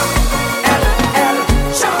baguette, elle,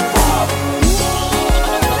 chapeau.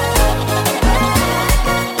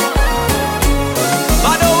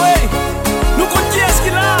 By the way, nous comptons qui est-ce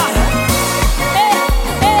qu'il a?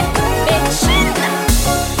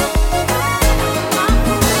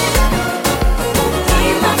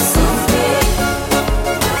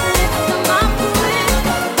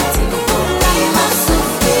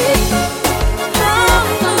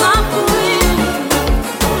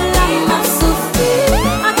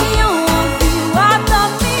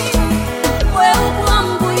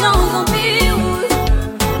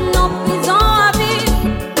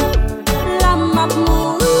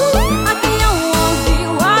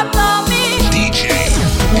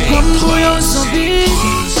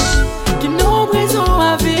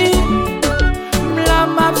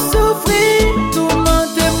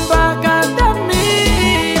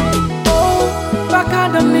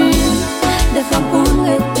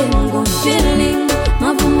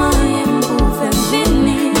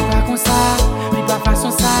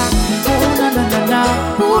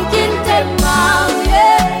 Pouki'n t'es marié,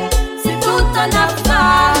 c'est tout un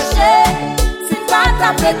naufragé, c'est pas ta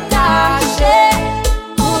pétaché,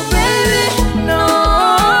 mon bébé,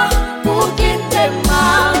 non. Pouki'n t'es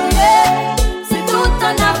marié, c'est tout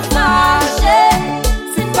un naufragé,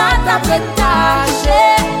 c'est pas ta pétaché,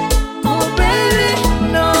 mon bébé,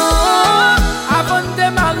 non. Avant de te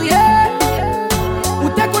marier, ou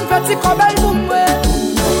t'es qu'on fait si comme elle pour moi,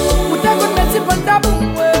 ou t'es qu'on fait si panta pour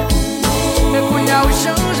moi. Mais qu'on y a ou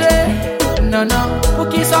changé, non non, pour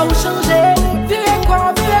qu'il soit ou changé. Virez quoi,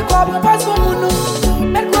 prends pas ce qu'on nous.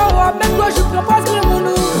 Mets quoi, je prends pas ce que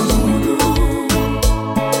nous.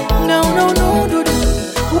 Non, doudou,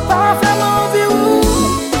 ou pas faire l'envie ou.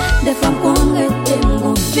 Des femmes qu'on rete,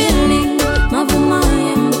 mon feeling, m'en vous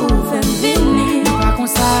moyen pour faire venir. Pas comme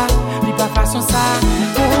ça, mais pas façon ça.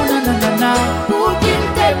 Oh non. Pouki'n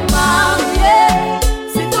t'es marié,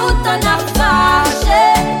 c'est tout un naufragé,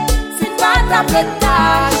 c'est pas ta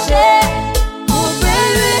pétaché, mon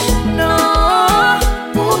bébé, non.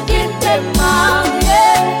 Pouki'n t'es marié,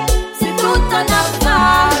 c'est tout un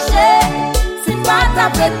naufragé, c'est pas ta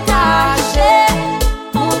pétaché,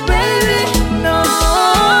 mon bébé.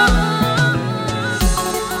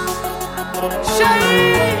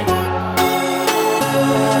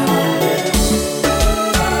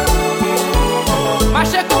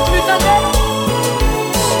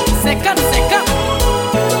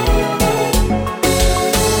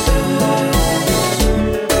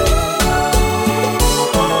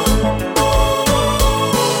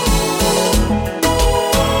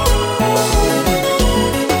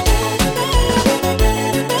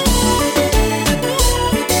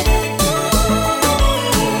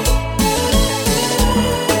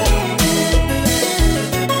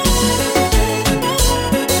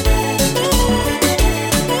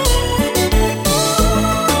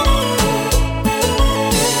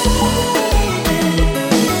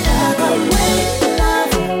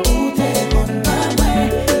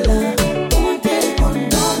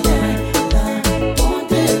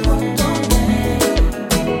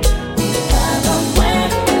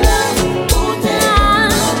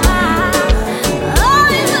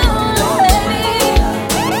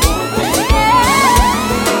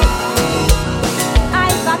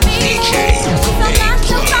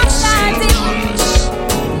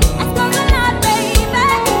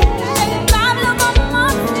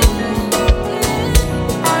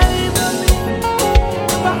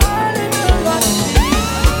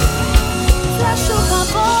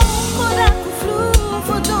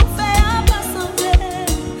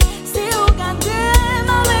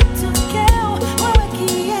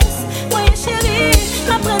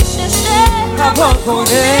 Après chercher, avant qu'on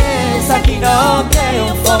ait ça qui n'a bien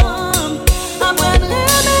en forme. Après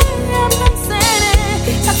rêver, après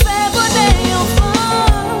s'aider, ça fait bonheur en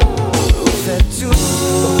forme. On fait tout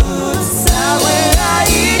ça, ouais,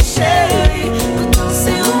 aïe, chérie. Pourtant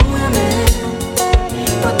c'est où moi-même,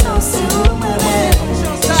 pourtant c'est où moi-même,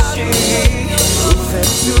 chérie. On fait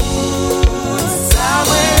tout ça,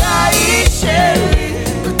 ouais, aïe, chérie.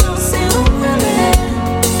 pourtant c'est où moi-même,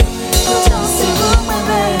 pourtant c'est où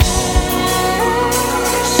moi-même.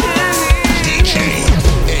 DJ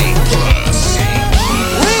A+.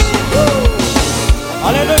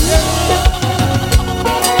 Alléluia.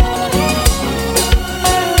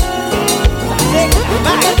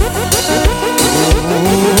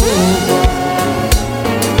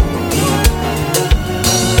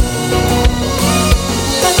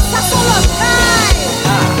 Ça sont l'autre bail,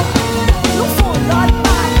 nous font l'autre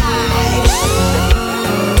bagaille.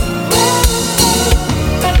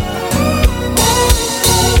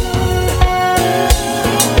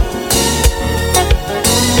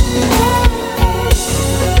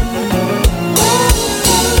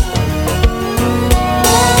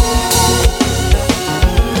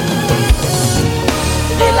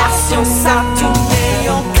 Relation ça tourne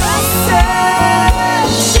en cassé,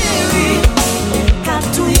 chérie. Quand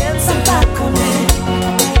tout y est, ça pas connaît.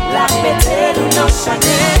 La bête nous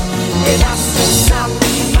n'enchaîner. Relation ça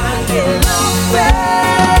puis malgré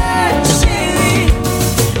l'enfer, chérie.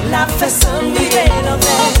 La fait s'ennuyer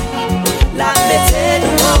l'envers. La bête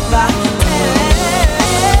nous en bas.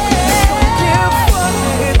 Quelquefois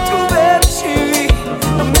retrouver chérie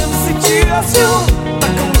dans même situation. Pas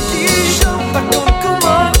comme qui j'en, pas comme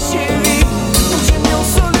comment chérie. J'ai mis en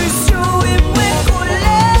solution et moi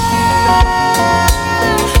coller.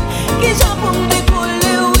 Qui j'en pour me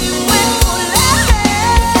décoller, oui, moi coller.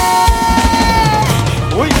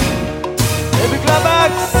 Oui, et puis la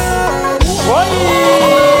bax. Oui.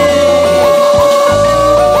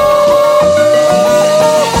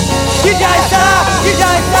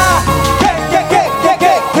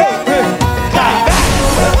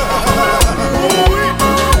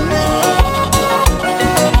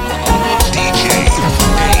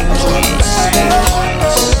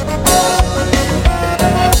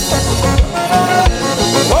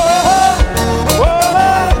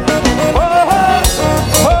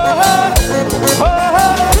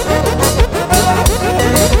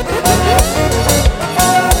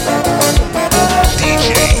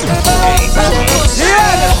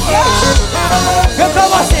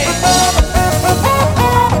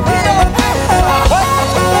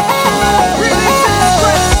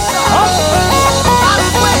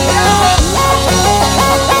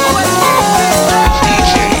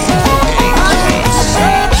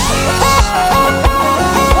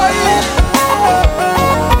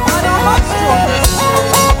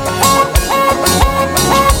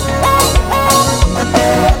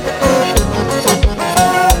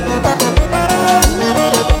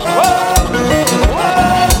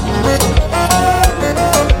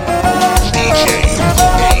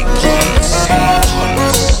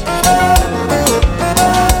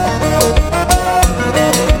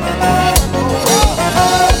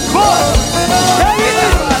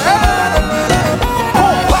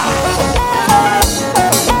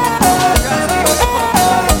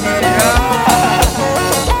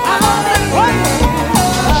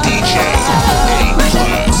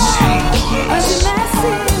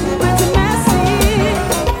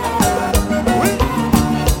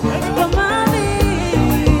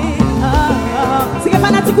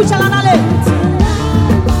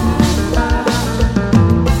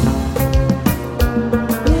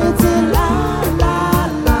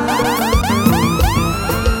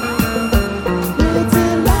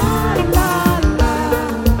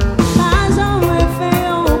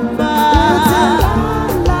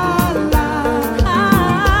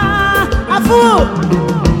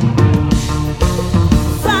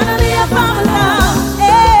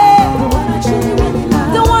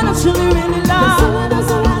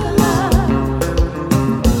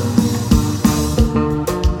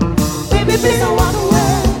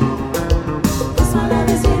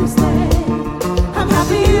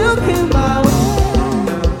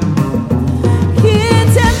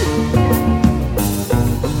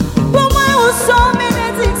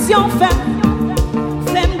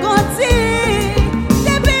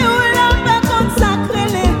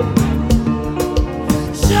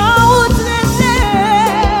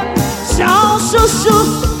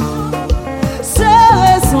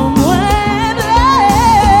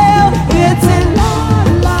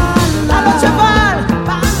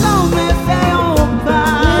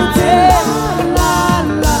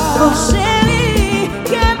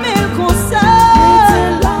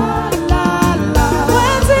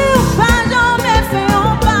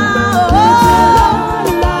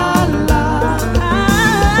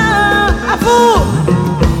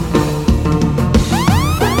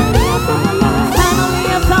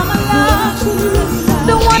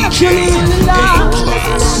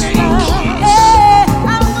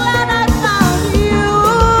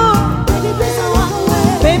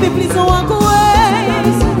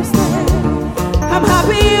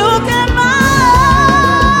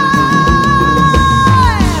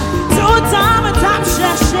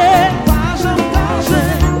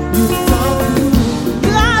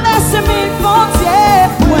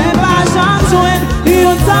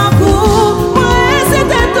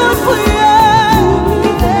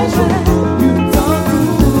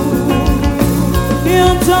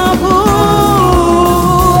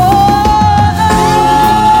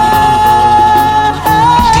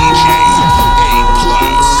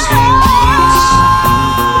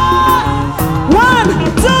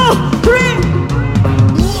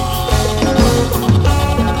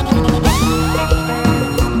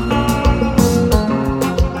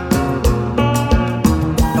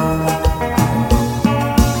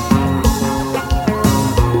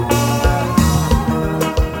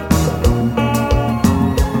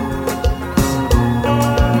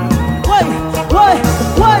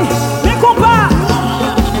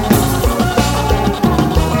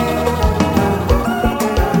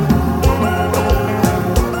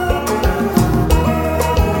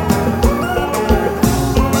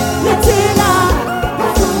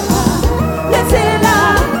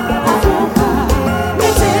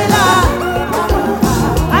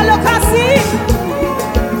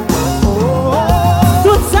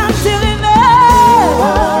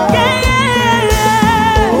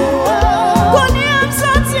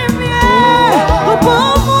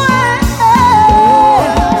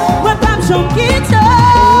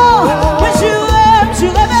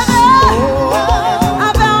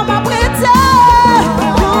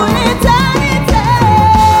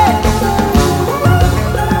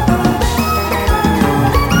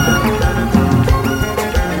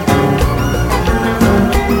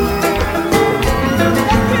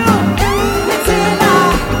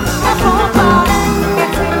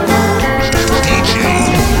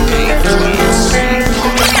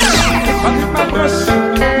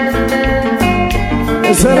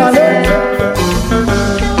 c'est l'année.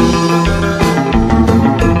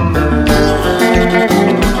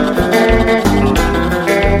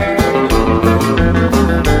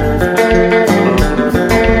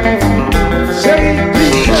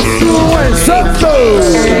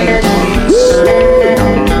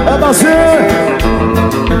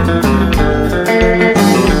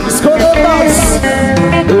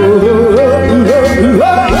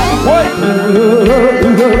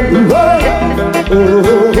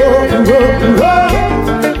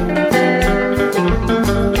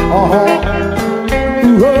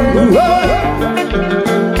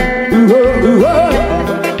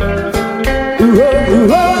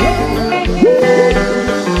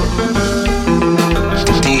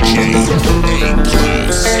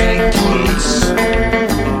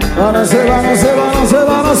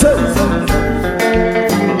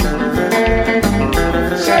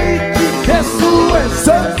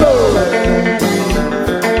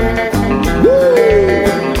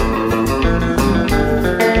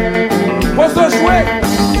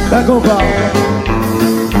 La Kompa.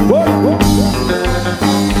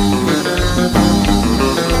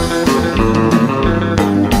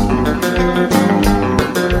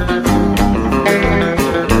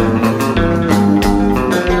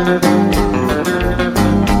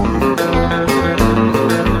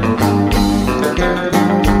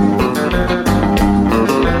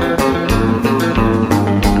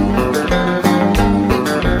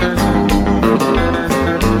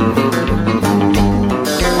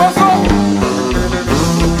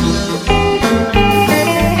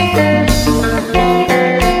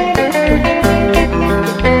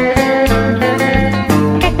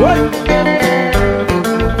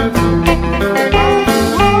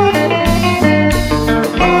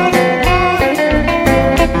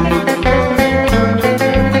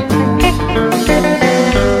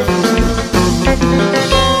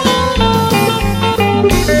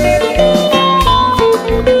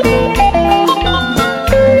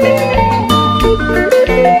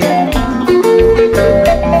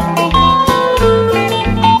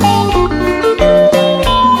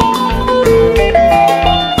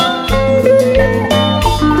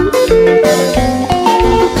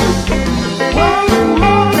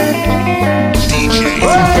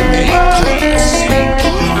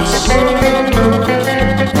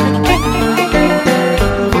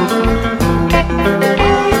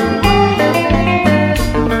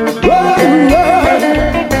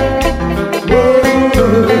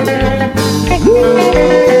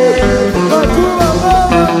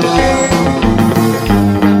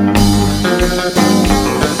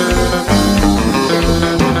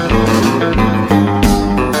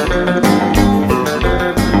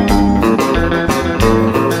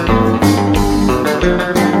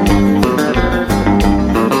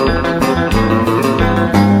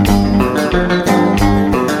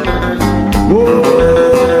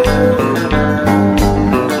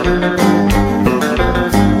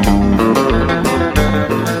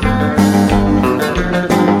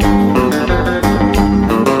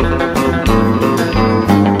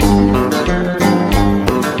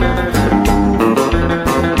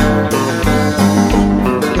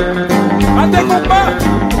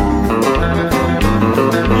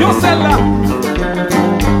 Yo celle-là.